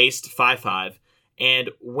Vigilance, Haste, 5/5. And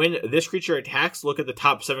when this creature attacks, look at the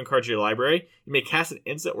top 7 cards of your library. You may cast an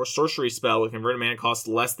instant or sorcery spell with converted mana cost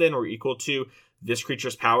less than or equal to this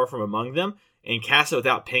creature's power from among them, and cast it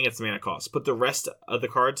without paying its mana cost. Put the rest of the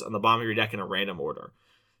cards on the bottom of your deck in a random order.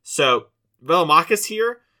 So, Velomachus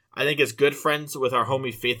here, I think, is good friends with our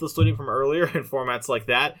homie Faithless Looting from earlier in formats like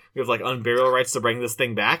that. We have like Unburial Rights to bring this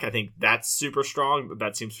thing back. I think that's super strong.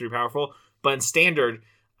 That seems pretty powerful. But in Standard,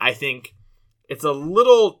 I think it's a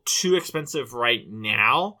little too expensive right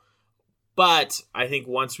now. But I think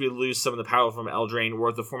once we lose some of the power from Eldraine, or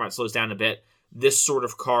if the format slows down a bit, this sort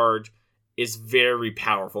of card is very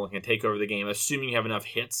powerful and can take over the game, assuming you have enough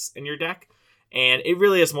hits in your deck. And it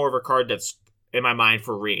really is more of a card that's, in my mind,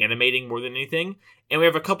 for reanimating more than anything. And we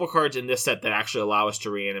have a couple cards in this set that actually allow us to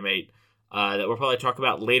reanimate that we'll probably talk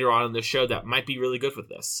about later on in the show that might be really good with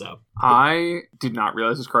this. So I did not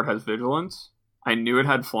realize this card has Vigilance. I knew it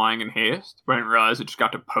had Flying and Haste, but I didn't realize it just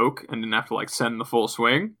got to poke and didn't have to like send the full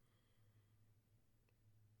swing.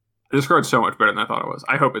 This card's so much better than I thought it was.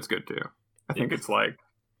 I hope it's good too. I think it's like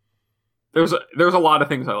there's a lot of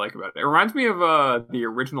things I like about it. It reminds me of the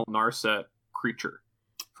original Narset creature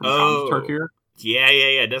from Tom's Tarkir. Yeah.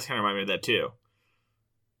 It does kind of remind me of that too.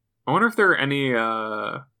 I wonder if there are any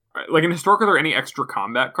like in Historic, are there any extra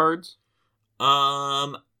combat cards?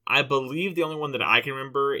 I believe the only one that I can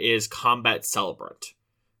remember is Combat Celebrant.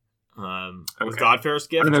 With Godfarer's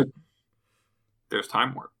Gift. There's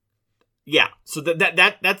Time Warp. Yeah, so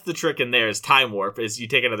that's the trick in there is Time Warp, is you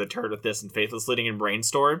take another turn with this and Faithless Looting and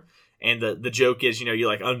Brainstorm, and the joke is, you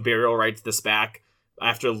like Unburial Rights this back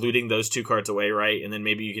after looting those 2 cards away, right? And then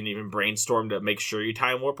maybe you can even Brainstorm to make sure you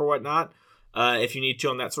Time Warp or whatnot, if you need to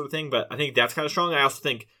on that sort of thing, but I think that's kind of strong. I also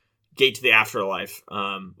think Gate to the Afterlife,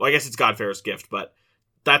 well, I guess it's Godfarer's Gift, but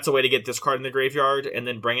that's a way to get this card in the graveyard and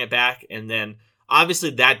then bring it back, and then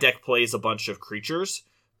obviously that deck plays a bunch of creatures,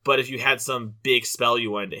 but if you had some big spell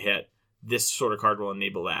you wanted to hit, this sort of card will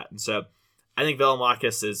enable that. And so I think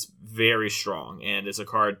Velomachus is very strong and is a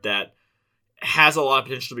card that has a lot of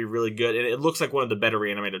potential to be really good. And it looks like one of the better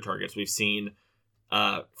reanimated targets we've seen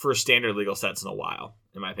for standard legal sets in a while,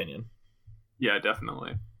 in my opinion. Yeah,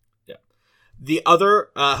 definitely. Yeah. The other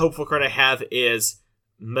hopeful card I have is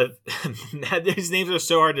these names are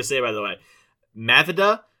so hard to say, by the way.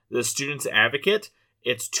 Mavida, the Student's Advocate.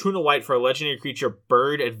 It's 2 and a white for a legendary creature,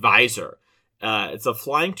 Bird Advisor. It's a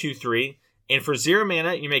flying 2/3. And for 0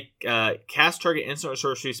 mana, you may cast target instant or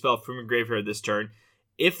sorcery spell from your graveyard this turn.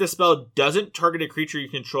 If the spell doesn't target a creature you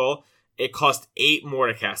control, it costs 8 more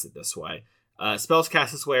to cast it this way. Spells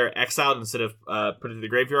cast this way are exiled instead of put into the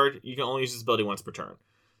graveyard. You can only use this ability once per turn.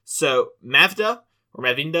 So Mavda, or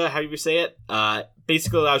Mavinda, how you say it,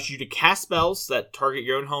 basically allows you to cast spells that target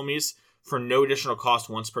your own homies for no additional cost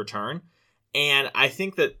once per turn. And I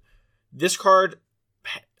think that this card,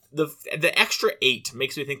 the extra 8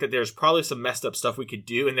 makes me think that there's probably some messed up stuff we could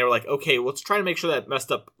do. And they were like, okay, let's try to make sure that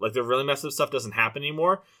messed up, like the really messed up stuff doesn't happen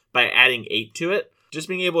anymore by adding 8 to it. Just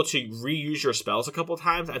being able to reuse your spells a couple of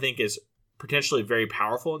times, I think, is potentially very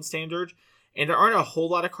powerful in Standard. And there aren't a whole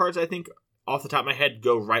lot of cards, I think, off the top of my head,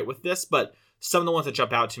 go right with this. But some of the ones that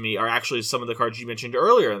jump out to me are actually some of the cards you mentioned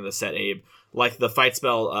earlier in the set, Abe. Like the fight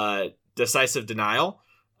spell, Decisive Denial.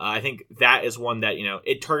 I think that is one that,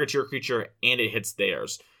 it targets your creature and it hits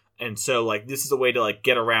theirs. And so, like, this is a way to, like,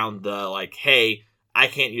 get around the, like, hey, I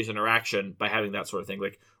can't use interaction by having that sort of thing.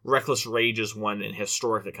 Like, Reckless Rage is one in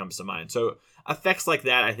Historic that comes to mind. So, effects like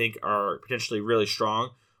that, I think, are potentially really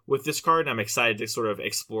strong with this card, and I'm excited to sort of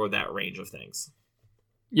explore that range of things.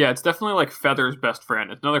 Yeah, it's definitely, like, Feather's best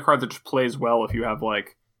friend. It's another card that just plays well if you have,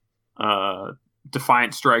 like,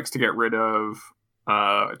 Defiant Strikes to get rid of,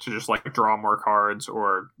 to just, like, draw more cards,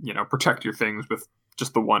 or, protect your things with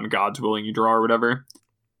just the one God's Willing you draw or whatever.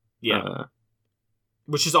 Yeah.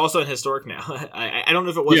 Which is also in Historic now. I don't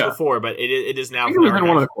know if it was before, but it is now. I think it was in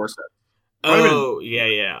one of the core sets. Oh,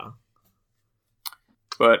 yeah.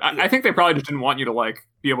 But I think they probably just didn't want you to, like,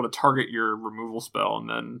 be able to target your removal spell and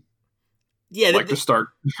then to start.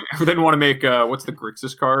 They didn't want to make, what's the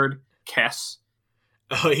Grixis card? Kess.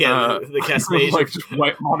 Oh, yeah, the Kess Mage. Like, just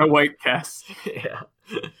mono-white Kess. Yeah.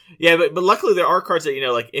 Yeah, but luckily there are cards that,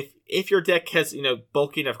 like, if your deck has,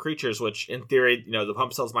 bulky enough creatures, which in theory, the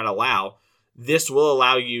pump cells might allow, this will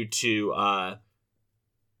allow you to,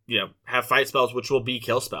 have fight spells, which will be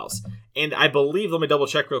kill spells. And I believe, let me double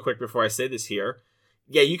check real quick before I say this here.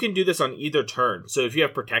 Yeah, you can do this on either turn. So if you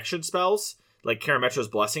have protection spells, like Karametra's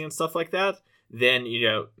Blessing and stuff like that, then,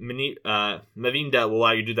 Mavinda will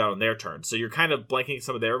allow you to do that on their turn. So you're kind of blanking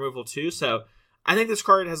some of their removal too. So I think this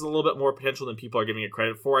card has a little bit more potential than people are giving it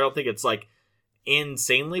credit for. I don't think it's, like,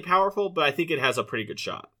 insanely powerful, but I think it has a pretty good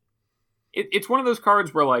shot. It's one of those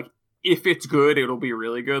cards where, like, if it's good, it'll be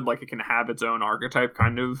really good. Like, it can have its own archetype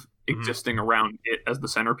kind of existing around it as the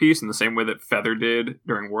centerpiece in the same way that Feather did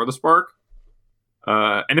during War of the Spark.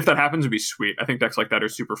 And if that happens, it'd be sweet. I think decks like that are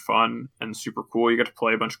super fun and super cool. You get to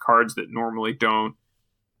play a bunch of cards that normally don't,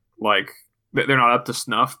 like, they're not up to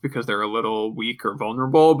snuff because they're a little weak or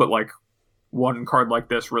vulnerable, but, like, one card like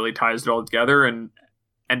this really ties it all together, and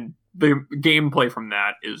the gameplay from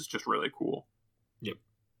that is just really cool. Yep.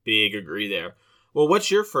 Big agree there. Well,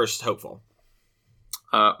 what's your first hopeful?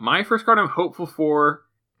 My first card I'm hopeful for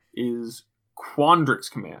is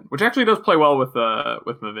Quandrix Command, which actually does play well with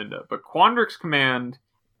Mavinda. But Quandrix Command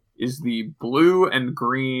is the blue and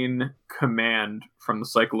green command from the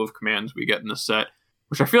cycle of commands we get in the set,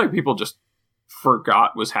 which I feel like people just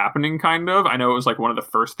forgot was happening, kind of. I know it was, like, one of the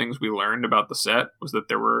first things we learned about the set was that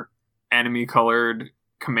there were enemy-colored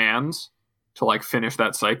commands to, like, finish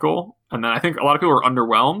that cycle. And then I think a lot of people were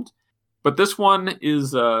underwhelmed. But this one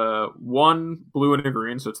is 1 blue and a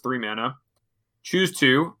green, so it's 3 mana. Choose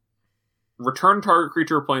 2. Return target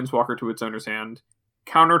creature or planeswalker to its owner's hand.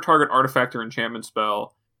 Counter target artifact or enchantment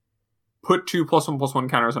spell. Put 2 +1/+1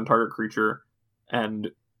 counters on target creature.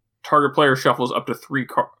 And target player shuffles up to 3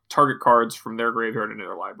 target cards from their graveyard into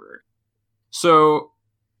their library. So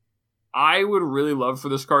I would really love for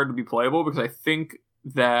this card to be playable, because I think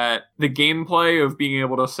that the gameplay of being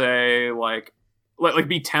able to say, like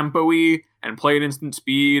be tempo-y and play at instant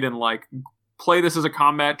speed and, like, play this as a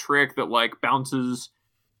combat trick that, like, bounces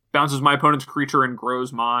my opponent's creature and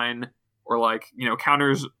grows mine, or, like,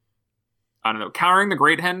 counters, I don't know, countering the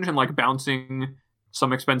Great Henge and, like, bouncing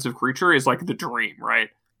some expensive creature is, like, the dream, right?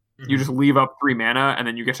 Mm-hmm. You just leave up 3 mana and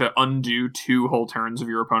then you get to undo 2 whole turns of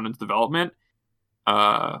your opponent's development.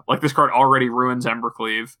 Like, this card already ruins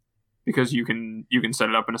Embercleave because you can set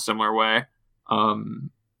it up in a similar way.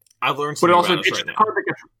 I've learned something about this right now.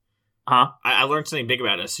 Huh? I learned something big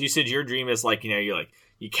about this. So you said your dream is, like,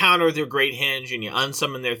 you counter their Great Henge and you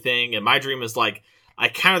unsummon their thing, and my dream is, like, I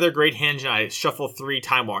counter their Great Henge and I shuffle 3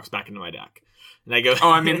 Time Walks back into my deck. And I go...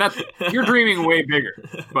 Oh, I mean, you're dreaming way bigger.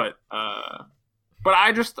 But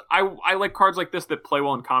I like cards like this that play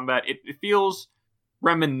well in combat. It feels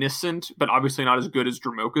reminiscent, but obviously not as good as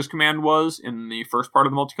Dromoka's Command was in the first part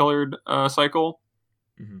of the multicolored cycle.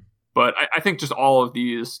 Mm-hmm. But I think just all of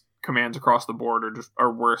these commands across the board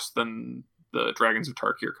are worse than the Dragons of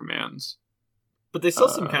Tarkir commands. But they still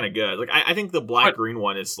seem kind of good. Like I think the black-green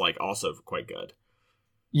one is like also quite good.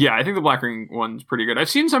 Yeah, I think the black-green one's pretty good. I've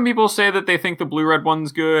seen some people say that they think the blue-red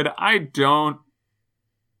one's good. I don't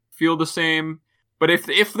feel the same. But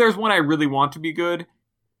if there's one I really want to be good,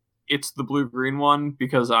 it's the blue-green one,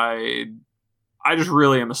 because I just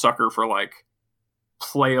really am a sucker for like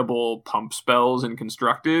playable pump spells in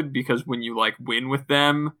Constructed, because when you like win with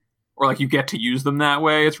them, or like you get to use them that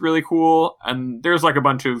way, it's really cool. And there's like a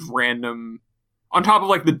bunch of random, on top of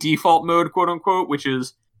like the default mode, quote unquote, which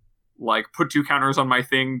is like put 2 counters on my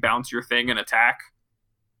thing, bounce your thing, and attack.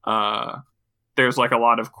 There's like a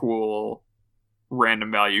lot of cool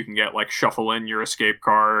random value you can get, like shuffle in your escape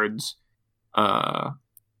cards, or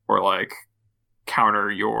like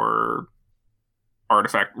counter your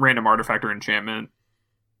random artifact or enchantment.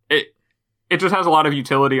 It just has a lot of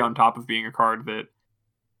utility on top of being a card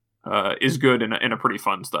that is good in a pretty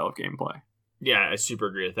fun style of gameplay. Yeah, I super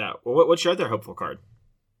agree with that. Well, what's your other hopeful card?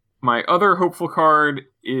 My other hopeful card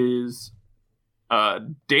is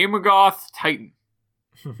Daemogoth Titan.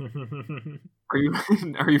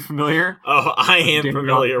 Are you familiar? Oh, I am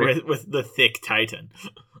familiar with the thick Titan.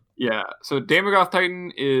 Yeah, so Daemogoth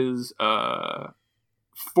Titan is 4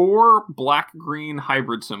 black-green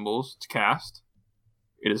hybrid symbols to cast.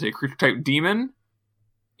 It is a creature type demon.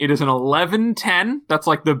 It is an 11/10. That's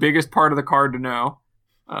like the biggest part of the card to know.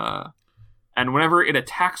 And whenever it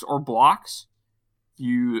attacks or blocks,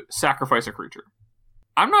 you sacrifice a creature.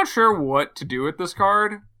 I'm not sure what to do with this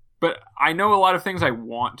card, but I know a lot of things I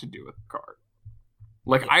want to do with the card.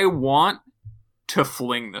 Like, I want to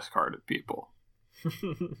fling this card at people.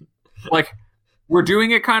 Like, we're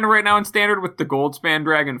doing it kind of right now in Standard with the Goldspan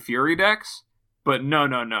Dragon Fury decks, but no.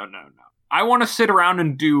 I want to sit around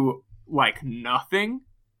and do, like, nothing,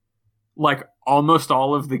 like, almost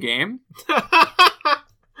all of the game.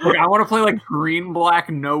 Like, I want to play, like, green-black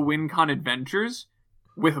no-win-con adventures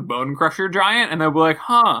with Bone Crusher Giant, and they'll be like,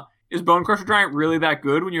 is Bone Crusher Giant really that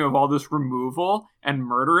good when you have all this removal and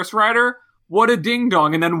Murderous Rider? What a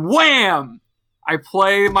ding-dong. And then wham! I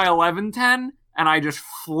play my 11/10, and I just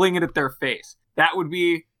fling it at their face. That would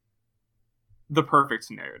be the perfect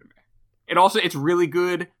scenario to me. It's really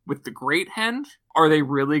good with the Great Henge. Are they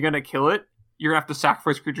really going to kill it? You're going to have to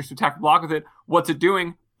sacrifice creatures to attack and block with it. What's it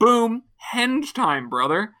doing? Boom! Henge time,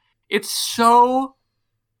 brother. It's so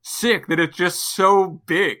sick that it's just so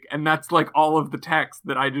big. And that's like all of the text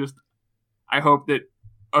that I hope that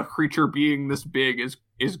a creature being this big is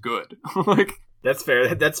good. Like, that's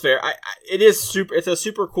fair. That's fair. It's a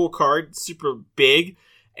super cool card, super big.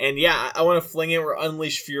 And yeah, I want to fling it or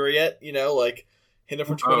unleash Fury at, like hit it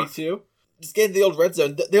for 22. Just get the old red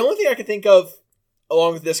zone. The only thing I can think of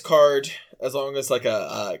along with this card, as long as like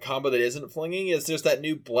a combo that isn't flinging, is there's that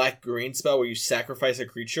new black-green spell where you sacrifice a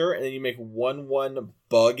creature and then you make 1/1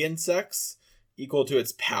 bug insects equal to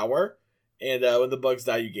its power. And when the bugs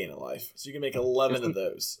die, you gain a life. So you can make 11 of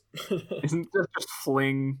those. Isn't this just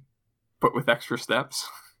fling, but with extra steps?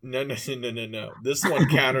 No. This one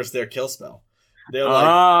counters their kill spell. They're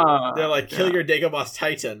like kill your Daemogoth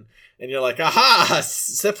Titan, and you're like, aha!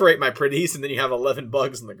 Separate my pretties, and then you have 11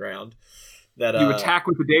 bugs in the ground. That you attack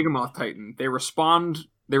with the Daemogoth Titan. They respond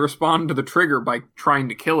to the trigger by trying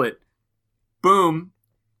to kill it. Boom,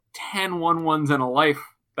 10 1/1s and a life.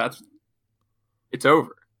 It's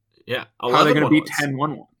over. Yeah, how are they going to be 10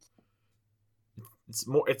 1/1s? It's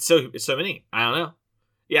more. It's so many. I don't know.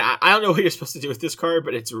 Yeah, I don't know what you're supposed to do with this card,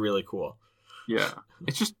 but it's really cool. Yeah,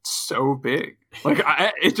 it's just so big. Like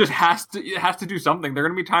it just has to do something. There are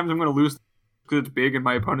going to be times I'm going to lose because it's big and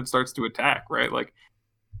my opponent starts to attack. Right? Like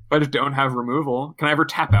if I just don't have removal, can I ever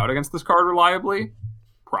tap out against this card reliably?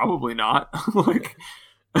 Probably not. Like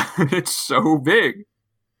it's so big.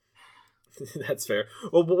 That's fair.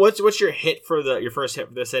 Well, what's your hit for your first hit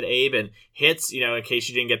for this at Abe? And hits, in case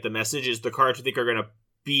you didn't get the message, is the cards we think are going to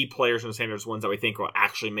be players from Standards ones that we think will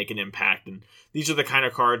actually make an impact. And these are the kind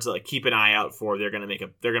of cards that keep an eye out for. They're going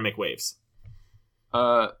to make waves.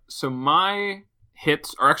 So my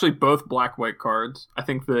hits are actually both black-white cards. I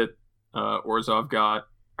think that Orzhov got,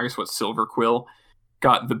 Silver Quill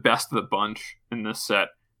got the best of the bunch in this set.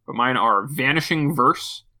 But mine are Vanishing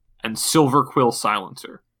Verse and Silver Quill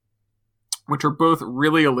Silencer, which are both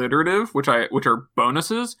really alliterative, which are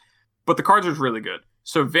bonuses, but the cards are really good.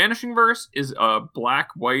 So Vanishing Verse is a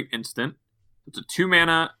black-white instant. It's a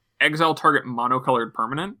 2-mana, exile target monocolored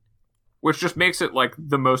permanent, which just makes it like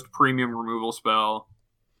the most premium removal spell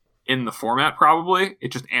in the format, probably.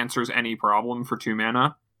 It just answers any problem for 2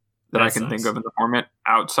 mana that I can think of in the format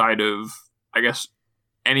outside of, I guess,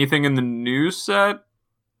 anything in the new set.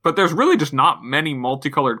 But there's really just not many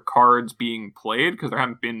multicolored cards being played because there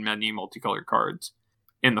haven't been many multicolored cards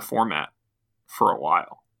in the format for a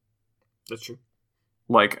while. That's true.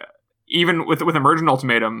 Like, even with Emergent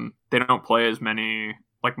Ultimatum, they don't play as many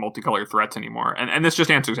like multicolored threats anymore. And this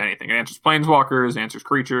just answers anything. It answers planeswalkers, it answers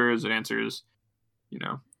creatures, it answers,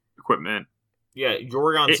 equipment. Yeah,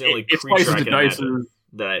 Yorgon's the only it creature I slices can and dices. imagine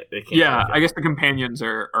that they can't. Yeah, I guess the companions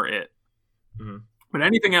are it. Mm-hmm. But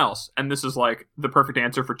anything else, and this is like the perfect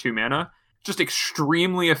answer for 2 mana, just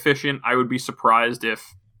extremely efficient. I would be surprised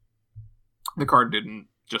if the card didn't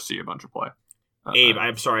just see a bunch of play. Abe,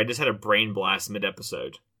 I'm sorry, I just had a brain blast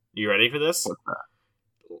mid-episode. You ready for this? What's that?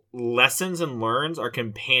 Lessons and learns are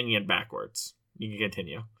companion backwards. You can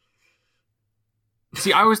continue.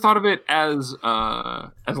 See, I always thought of it as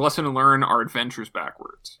lesson and learn are adventures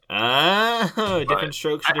backwards. Oh, different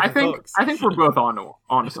strokes for different folks. I think we're both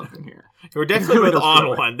onto something here. We're definitely both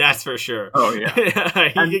on one, that's for sure. Oh yeah.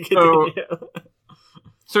 You can continue.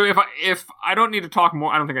 So if I don't need to talk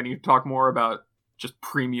more, I don't think I need to talk more about just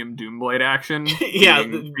premium Doomblade action. Yeah,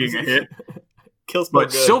 being a hit. Kills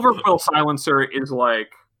but good. Silver Quill Silencer is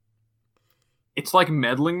like, it's like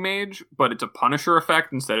Meddling Mage, but it's a Punisher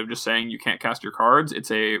effect instead of just saying you can't cast your cards. It's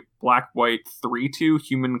a black-white 3/2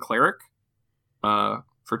 human cleric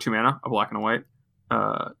for 2 mana, a black and a white.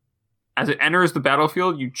 As it enters the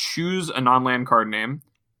battlefield, you choose a non-land card name,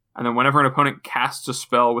 and then whenever an opponent casts a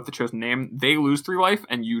spell with the chosen name, they lose 3 life,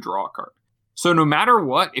 and you draw a card. So no matter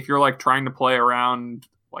what, if you're like trying to play around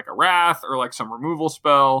like a Wrath or like some removal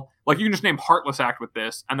spell, like you can just name Heartless Act with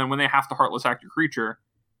this, and then when they have to Heartless Act your creature,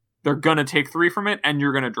 they're going to take 3 from it, and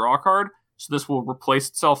you're going to draw a card. So this will replace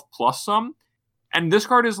itself plus some. And this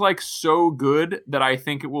card is like so good that I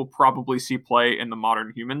think it will probably see play in the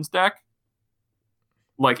Modern Humans deck.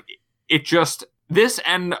 Like, it just... This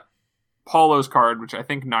and Paulo's card, which I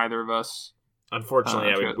think neither of us...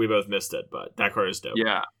 Unfortunately, we both missed it, but that card is dope.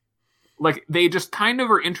 Yeah. Like, they just kind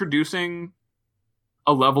of are introducing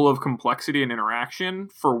a level of complexity and interaction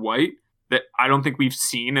for white that I don't think we've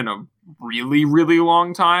seen in a really, really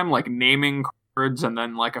long time. Like naming cards and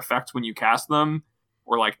then like effects when you cast them,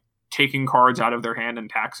 or like taking cards out of their hand and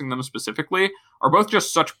taxing them specifically, are both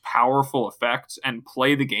just such powerful effects and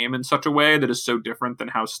play the game in such a way that is so different than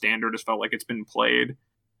how Standard has felt like it's been played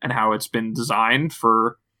and how it's been designed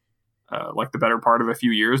for like the better part of a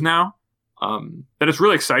few years now. That it's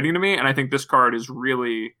really exciting to me, and I think this card is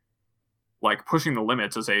really like pushing the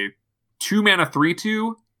limits as a 2 mana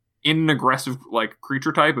 3/2 in an aggressive like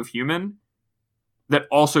creature type of human that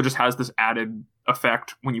also just has this added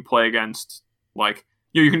effect when you play against, like,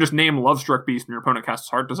 you can just name Lovestruck Beast and your opponent casts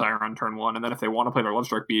Heart Desire on turn 1, and then if they want to play their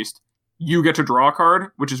Lovestruck Beast, you get to draw a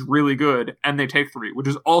card, which is really good, and they take 3, which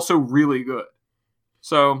is also really good.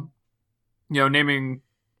 So, naming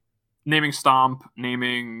Stomp,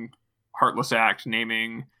 naming Heartless Act,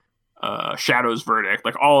 naming Shadow's Verdict,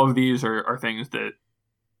 like all of these are things that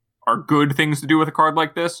are good things to do with a card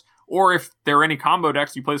like this. Or if there are any combo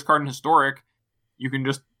decks, you play this card in Historic, you can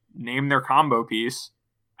just name their combo piece,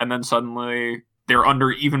 and then suddenly they're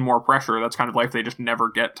under even more pressure. That's kind of life they just never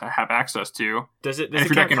get to have access to. Does it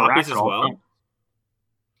count copies as well?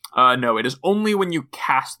 No, it is only when you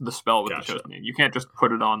cast the spell with the chosen name. You can't just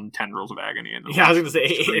put it on Tendrils of Agony. And I was going to say,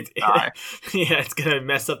 it's going to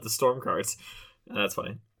mess up the Storm cards. That's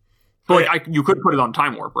fine. But you could put it on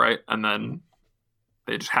Time Warp, right? And then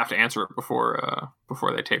they just have to answer it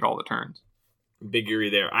before they take all the turns. Big Yuri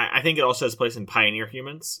there. I think it also has place in Pioneer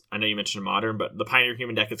Humans. I know you mentioned Modern, but the Pioneer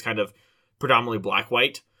Human deck is kind of predominantly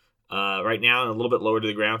black-white right now, and a little bit lower to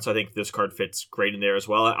the ground, so I think this card fits great in there as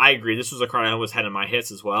well. I agree. This was a card I almost had in my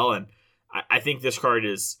hits as well, and I think this card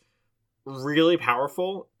is really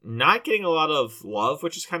powerful. Not getting a lot of love,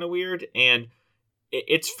 which is kind of weird, and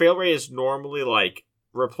its fail rate is normally like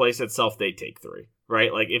replace itself, they take 3,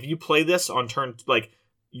 right? Like if you play this on turn, like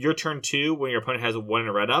your turn 2 when your opponent has a 1 and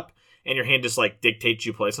a red up, and your hand just like dictates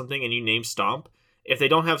you play something, and you name Stomp. If they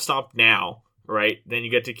don't have Stomp now, right, then you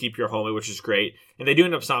get to keep your homie, which is great. And they do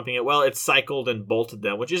end up stomping it. Well, it's cycled and bolted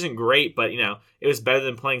them, which isn't great, but it was better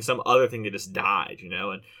than playing some other thing that just died,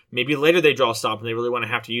 and maybe later they draw Stomp and they really want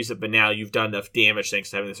to have to use it, but now you've done enough damage thanks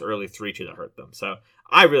to having this early 3/2 that hurt them. So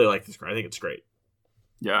I really like this card. I think it's great.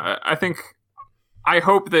 Yeah, I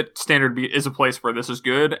hope that Standard is a place where this is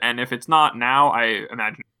good, and if it's not now, I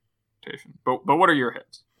imagine. But what are your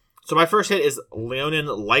hits? So my first hit is Leonin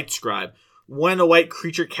Lightscribe. 1 and a white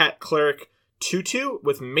creature cat cleric 2/2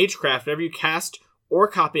 with Magecraft. Whenever you cast or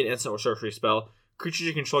copy an instant or sorcery spell, creatures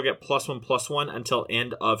you control get +1/+1 until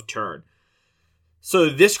end of turn. So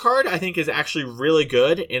this card I think is actually really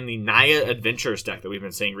good in the Naya Adventures deck that we've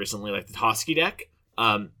been seeing recently, like the Toski deck.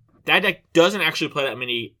 that deck doesn't actually play that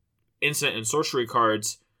many instant and sorcery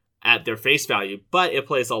cards at their face value, but it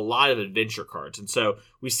plays a lot of adventure cards. And so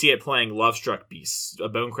we see it playing Lovestruck Beasts, a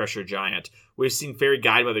Bonecrusher Giant. We've seen Fairy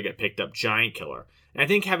Guidemother get picked up, Giant Killer. And I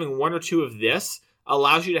think having one or two of this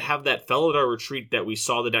allows you to have that Felidar Retreat that we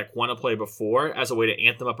saw the deck want to play before as a way to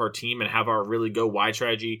anthem up our team and have our really go wide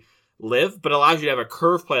strategy live, but allows you to have a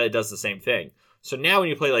curve play that does the same thing. So now when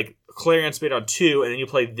you play like Clarion Spade on 2 and then you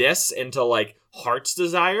play this into like Heart's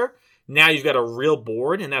Desire, now you've got a real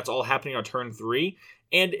board and that's all happening on turn 3.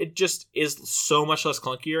 And it just is so much less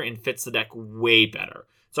clunkier and fits the deck way better.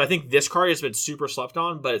 So I think this card has been super slept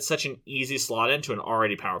on, but it's such an easy slot into an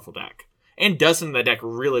already powerful deck. And does something the deck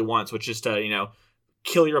really wants, which is to,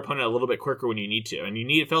 kill your opponent a little bit quicker when you need to. And you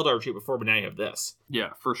needed Felidar Retreat before, but now you have this. Yeah,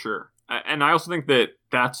 for sure. And I also think that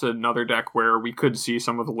that's another deck where we could see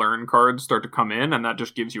some of the learn cards start to come in, and that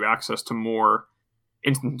just gives you access to more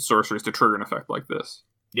instant sorceries to trigger an effect like this.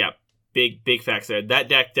 Yeah. Big facts there. That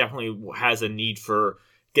deck definitely has a need for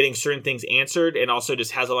getting certain things answered and also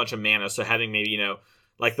just has a bunch of mana. So having maybe,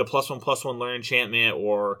 like the +1/+1 learn enchantment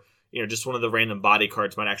or, just one of the random body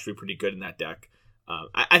cards might actually be pretty good in that deck.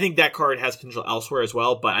 I think that card has potential elsewhere as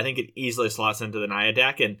well, but I think it easily slots into the Naya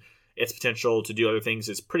deck and its potential to do other things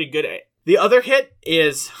is pretty good. The other hit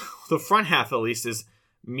is, the front half at least, is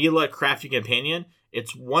Mila Crafty Companion.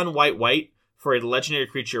 It's 1 white for a legendary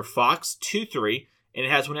creature, Fox, 2/3. And it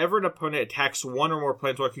has whenever an opponent attacks one or more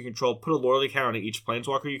planeswalker you control, put a loyalty counter on each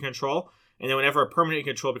planeswalker you control. And then whenever a permanent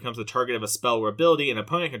you control becomes the target of a spell or ability an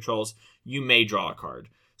opponent controls, you may draw a card.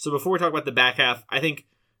 So before we talk about the back half, I think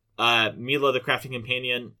Mila the Crafting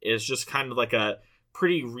Companion is just kind of like a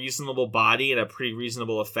pretty reasonable body and a pretty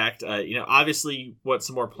reasonable effect. Obviously you want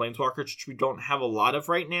some more planeswalkers, which we don't have a lot of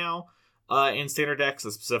right now in standard decks,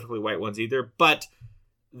 specifically white ones either. But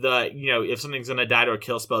if something's going to die to a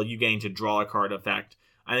kill spell, you gain to draw a card effect.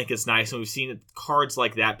 I think it's nice, and we've seen cards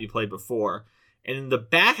like that be played before. And in the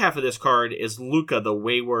back half of this card is Luca, the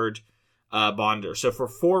Wayward Bonder. So for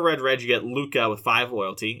 4 red, you get Luca with 5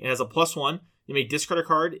 loyalty. It has a +1. You may discard a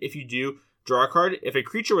card. If you do, draw a card. If a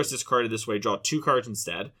creature was discarded this way, draw 2 cards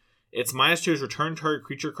instead. Its -2 is return target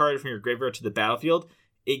creature card from your graveyard to the battlefield.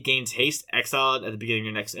 It gains haste, exiled at the beginning of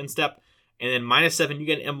your next end step. And then -7, you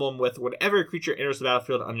get an emblem with whatever creature enters the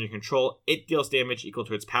battlefield under your control, it deals damage equal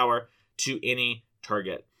to its power to any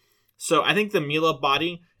target. So I think the Mila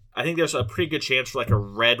body, I think there's a pretty good chance for like a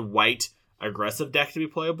red-white aggressive deck to be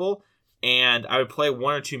playable. And I would play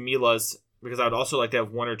 1 or 2 Milas because I would also like to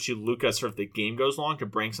have 1 or 2 Lucas for if the game goes long to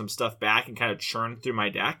bring some stuff back and kind of churn through my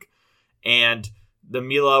deck. And the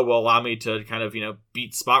Mila will allow me to kind of,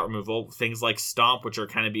 beat spot removal. Things like Stomp, which are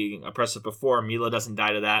kind of being oppressive before. Mila doesn't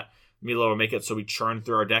die to that. Mila will make it so we churn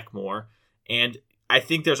through our deck more. And I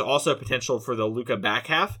think there's also potential for the Luca back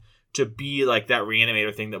half to be like that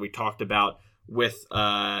reanimator thing that we talked about with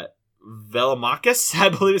Velomachus, I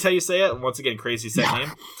believe is how you say it. Once again, crazy set name.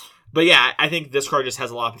 But yeah, I think this card just has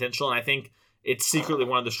a lot of potential, and I think it's secretly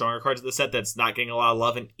one of the stronger cards of the set that's not getting a lot of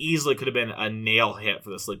love and easily could have been a nail hit for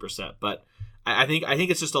the sleeper set. But I think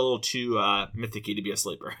it's just a little too mythic-y to be a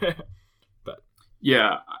sleeper. But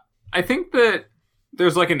yeah, I think that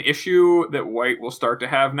there's like an issue that white will start to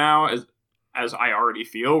have now, as I already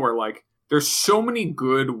feel, where like there's so many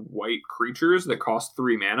good white creatures that cost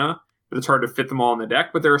 3 mana that it's hard to fit them all in the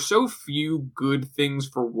deck, but there are so few good things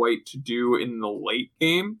for white to do in the late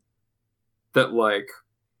game that like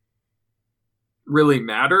really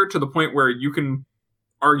matter, to the point where you can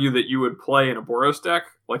argue that you would play in a Boros deck,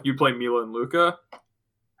 like you play Mila and Luca,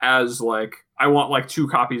 as like, I want like 2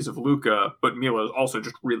 copies of Luca, but Mila is also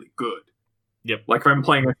just really good. Yep. Like if I'm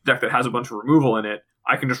playing a deck that has a bunch of removal in it,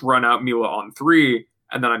 I can just run out Mila on 3,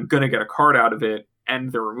 and then I'm gonna get a card out of it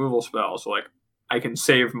and the removal spell. So like I can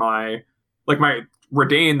save my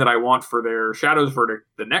Redain that I want for their Shadow's Verdict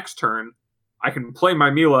the next turn. I can play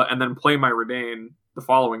my Mila and then play my Redain the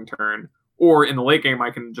following turn. Or in the late game,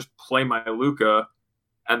 I can just play my Luca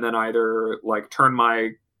and then either like turn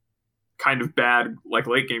my kind of bad like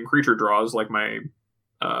late game creature draws, like my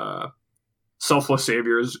Selfless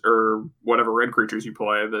Saviors or whatever red creatures you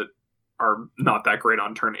play that are not that great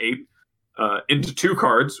on turn 8, into 2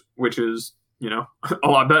 cards, which is, a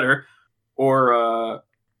lot better. Or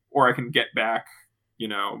I can get back,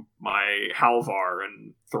 my Halvar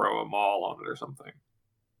and throw a Maul on it or something.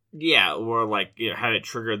 Yeah, or like have it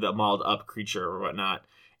trigger the mauled up creature or whatnot.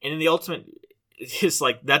 And in the ultimate, it's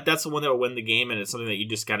like that's the one that will win the game, and it's something that you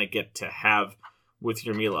just kind of get to have with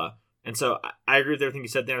your Mila. And so I agree with everything you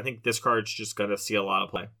said there. I think this card's just going to see a lot of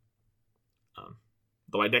play.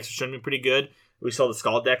 The white decks are showing me pretty good. We saw the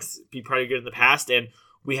Skull decks be pretty good in the past, and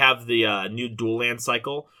we have the new dual land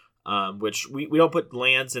cycle which we don't put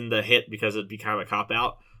lands in the hit because it'd be kind of a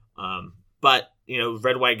cop-out. But,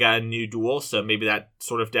 Red White got a new duel, so maybe that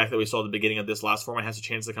sort of deck that we saw at the beginning of this last format has a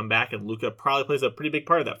chance to come back, and Luka probably plays a pretty big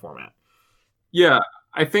part of that format. Yeah,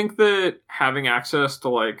 I think that having access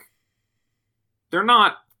to, they're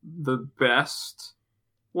not the best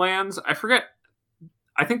lands.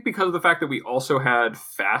 I think because of the fact that we also had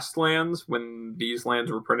fast lands when these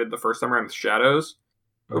lands were printed the first time around with Shadows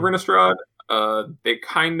over in Innistrad, they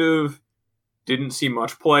kind of didn't see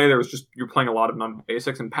much play. There was just, you're playing a lot of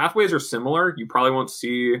non-basics, and Pathways are similar. You probably won't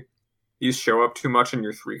see these show up too much in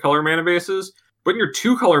your 3-color mana bases, but in your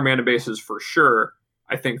 2-color mana bases for sure,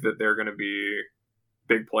 I think that they're going to be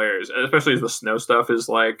big players, especially as the snow stuff is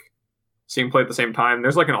seeing play at the same time.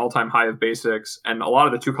 There's an all-time high of basics, and a lot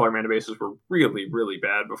of the 2-color mana bases were really, really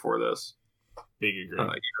bad before this. Big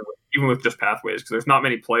agree. Even with just Pathways, because there's not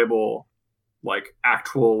many playable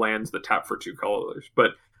actual lands that tap for 2 colors.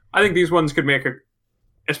 But I think these ones could make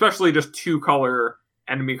especially just 2-color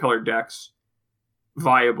enemy color decks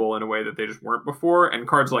viable in a way that they just weren't before. And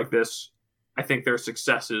cards like this, I think their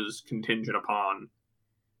success is contingent upon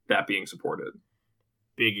that being supported.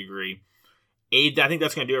 Big agree. Abe, I think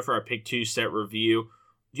that's going to do it for our Pick 2 set review.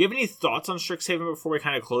 Do you have any thoughts on Strixhaven before we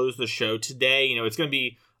kind of close the show today? It's going to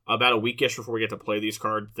be about a weekish before we get to play these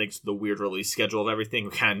cards, thanks to the weird release schedule of everything.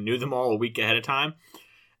 We kind of knew them all a week ahead of time.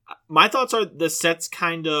 My thoughts are the set's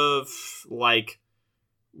kind of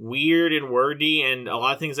weird and wordy, and a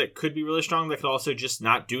lot of things that could be really strong that could also just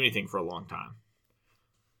not do anything for a long time.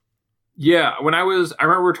 Yeah, I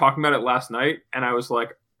remember we were talking about it last night, and I was like,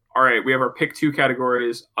 all right, we have our Pick 2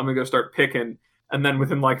 categories. I'm going to go start picking. And then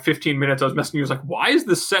within 15 minutes, I was messaging you. I was like, why is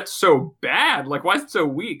this set so bad? Why is it so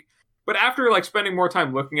weak? But after spending more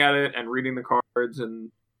time looking at it and reading the cards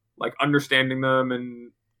and understanding them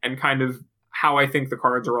and kind of how I think the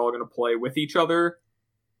cards are all going to play with each other,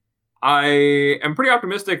 I am pretty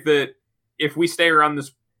optimistic that if we stay around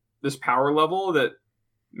this power level, that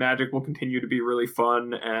Magic will continue to be really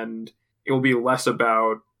fun, and it will be less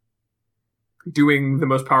about doing the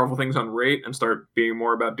most powerful things on rate and start being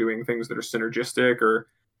more about doing things that are synergistic or,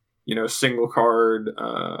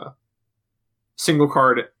 single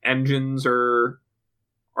card engines or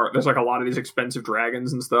there's a lot of these expensive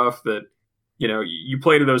dragons and stuff that, you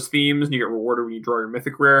play to those themes and you get rewarded when you draw your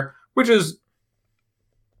mythic rare, which is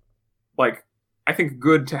I think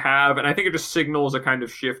good to have. And I think it just signals a kind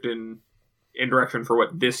of shift in direction for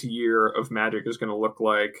what this year of Magic is going to look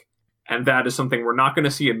like. And that is something we're not going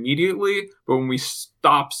to see immediately, but when we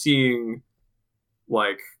stop seeing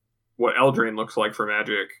what Eldraine looks like for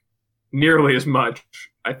Magic nearly as much,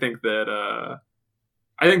 I think that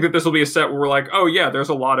this will be a set where we're oh yeah, there's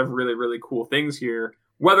a lot of really, really cool things here.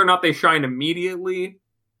 Whether or not they shine immediately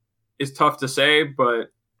is tough to say,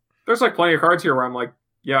 but there's plenty of cards here where I'm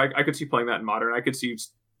yeah, I could see playing that in Modern. I could see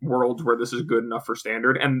worlds where this is good enough for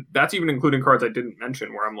Standard, and that's even including cards I didn't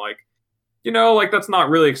mention where I'm that's not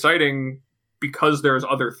really exciting because there's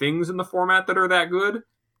other things in the format that are that good.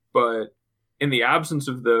 But in the absence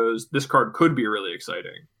of those, this card could be really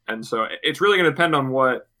exciting. And so it's really going to depend on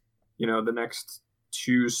what, the next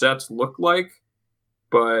 2 sets look like.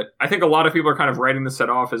 But I think a lot of people are kind of writing the set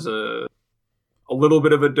off as a little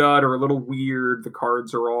bit of a dud or a little weird. The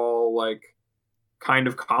cards are all kind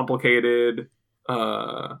of complicated.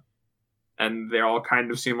 And they all kind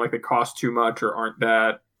of seem like they cost too much or aren't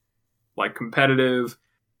that competitive,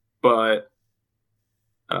 but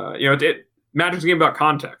Magic's a game about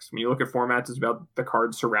context. When you look at formats, it's about the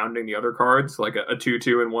cards surrounding the other cards. A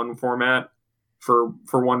 2/2 in one format for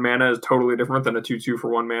 1 mana is totally different than a 2/2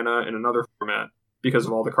 for 1 mana in another format because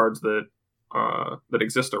of all the cards that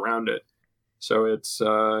exist around it. So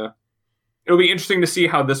it'll be interesting to see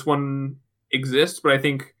how this one exists. But I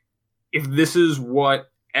think if this is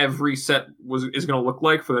what every set is going to look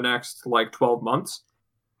like for the next 12 months.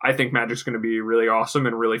 I think Magic's going to be really awesome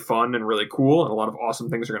and really fun and really cool, and a lot of awesome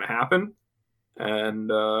things are going to happen.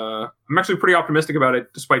 And I'm actually pretty optimistic about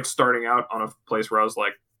it, despite starting out on a place where I was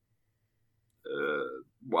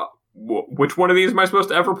which one of these am I supposed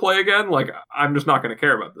to ever play again? I'm just not going to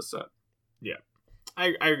care about this set. Yeah,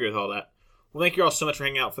 I agree with all that. Well, thank you all so much for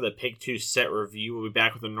hanging out for the Pick 2 set review. We'll be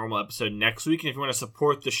back with a normal episode next week. And if you want to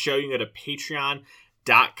support the show, you can go to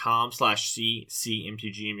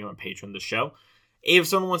patreon.com/ccmtg and you want to Patreon the show. If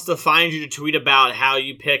someone wants to find you to tweet about how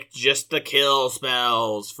you picked just the kill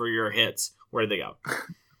spells for your hits, where do they go?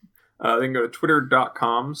 They can go to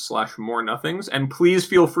twitter.com/morenothings, and please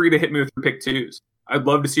feel free to hit me with your pick 2s. I'd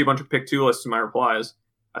love to see a bunch of pick 2 lists in my replies.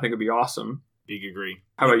 I think it'd be awesome. Big agree.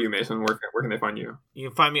 How about you, Mason? Where can they find you? You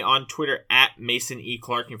can find me on Twitter at Mason E.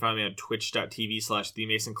 Clark. You can find me on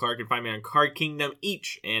twitch.tv/TheMasonClark. You can find me on Card Kingdom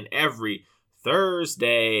each and every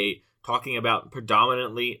Thursday, talking about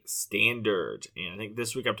predominantly standard. And I think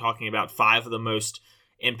this week I'm talking about 5 of the most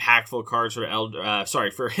impactful cards for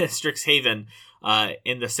for Strixhaven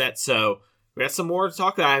in the set. So we got some more to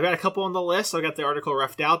talk about. I've got a couple on the list. I got the article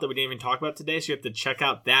roughed out that we didn't even talk about today, so you have to check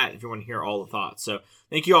out that if you want to hear all the thoughts. So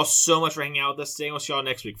thank you all so much for hanging out with us today. We'll see you all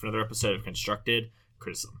next week for another episode of Constructed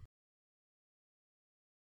Criticism.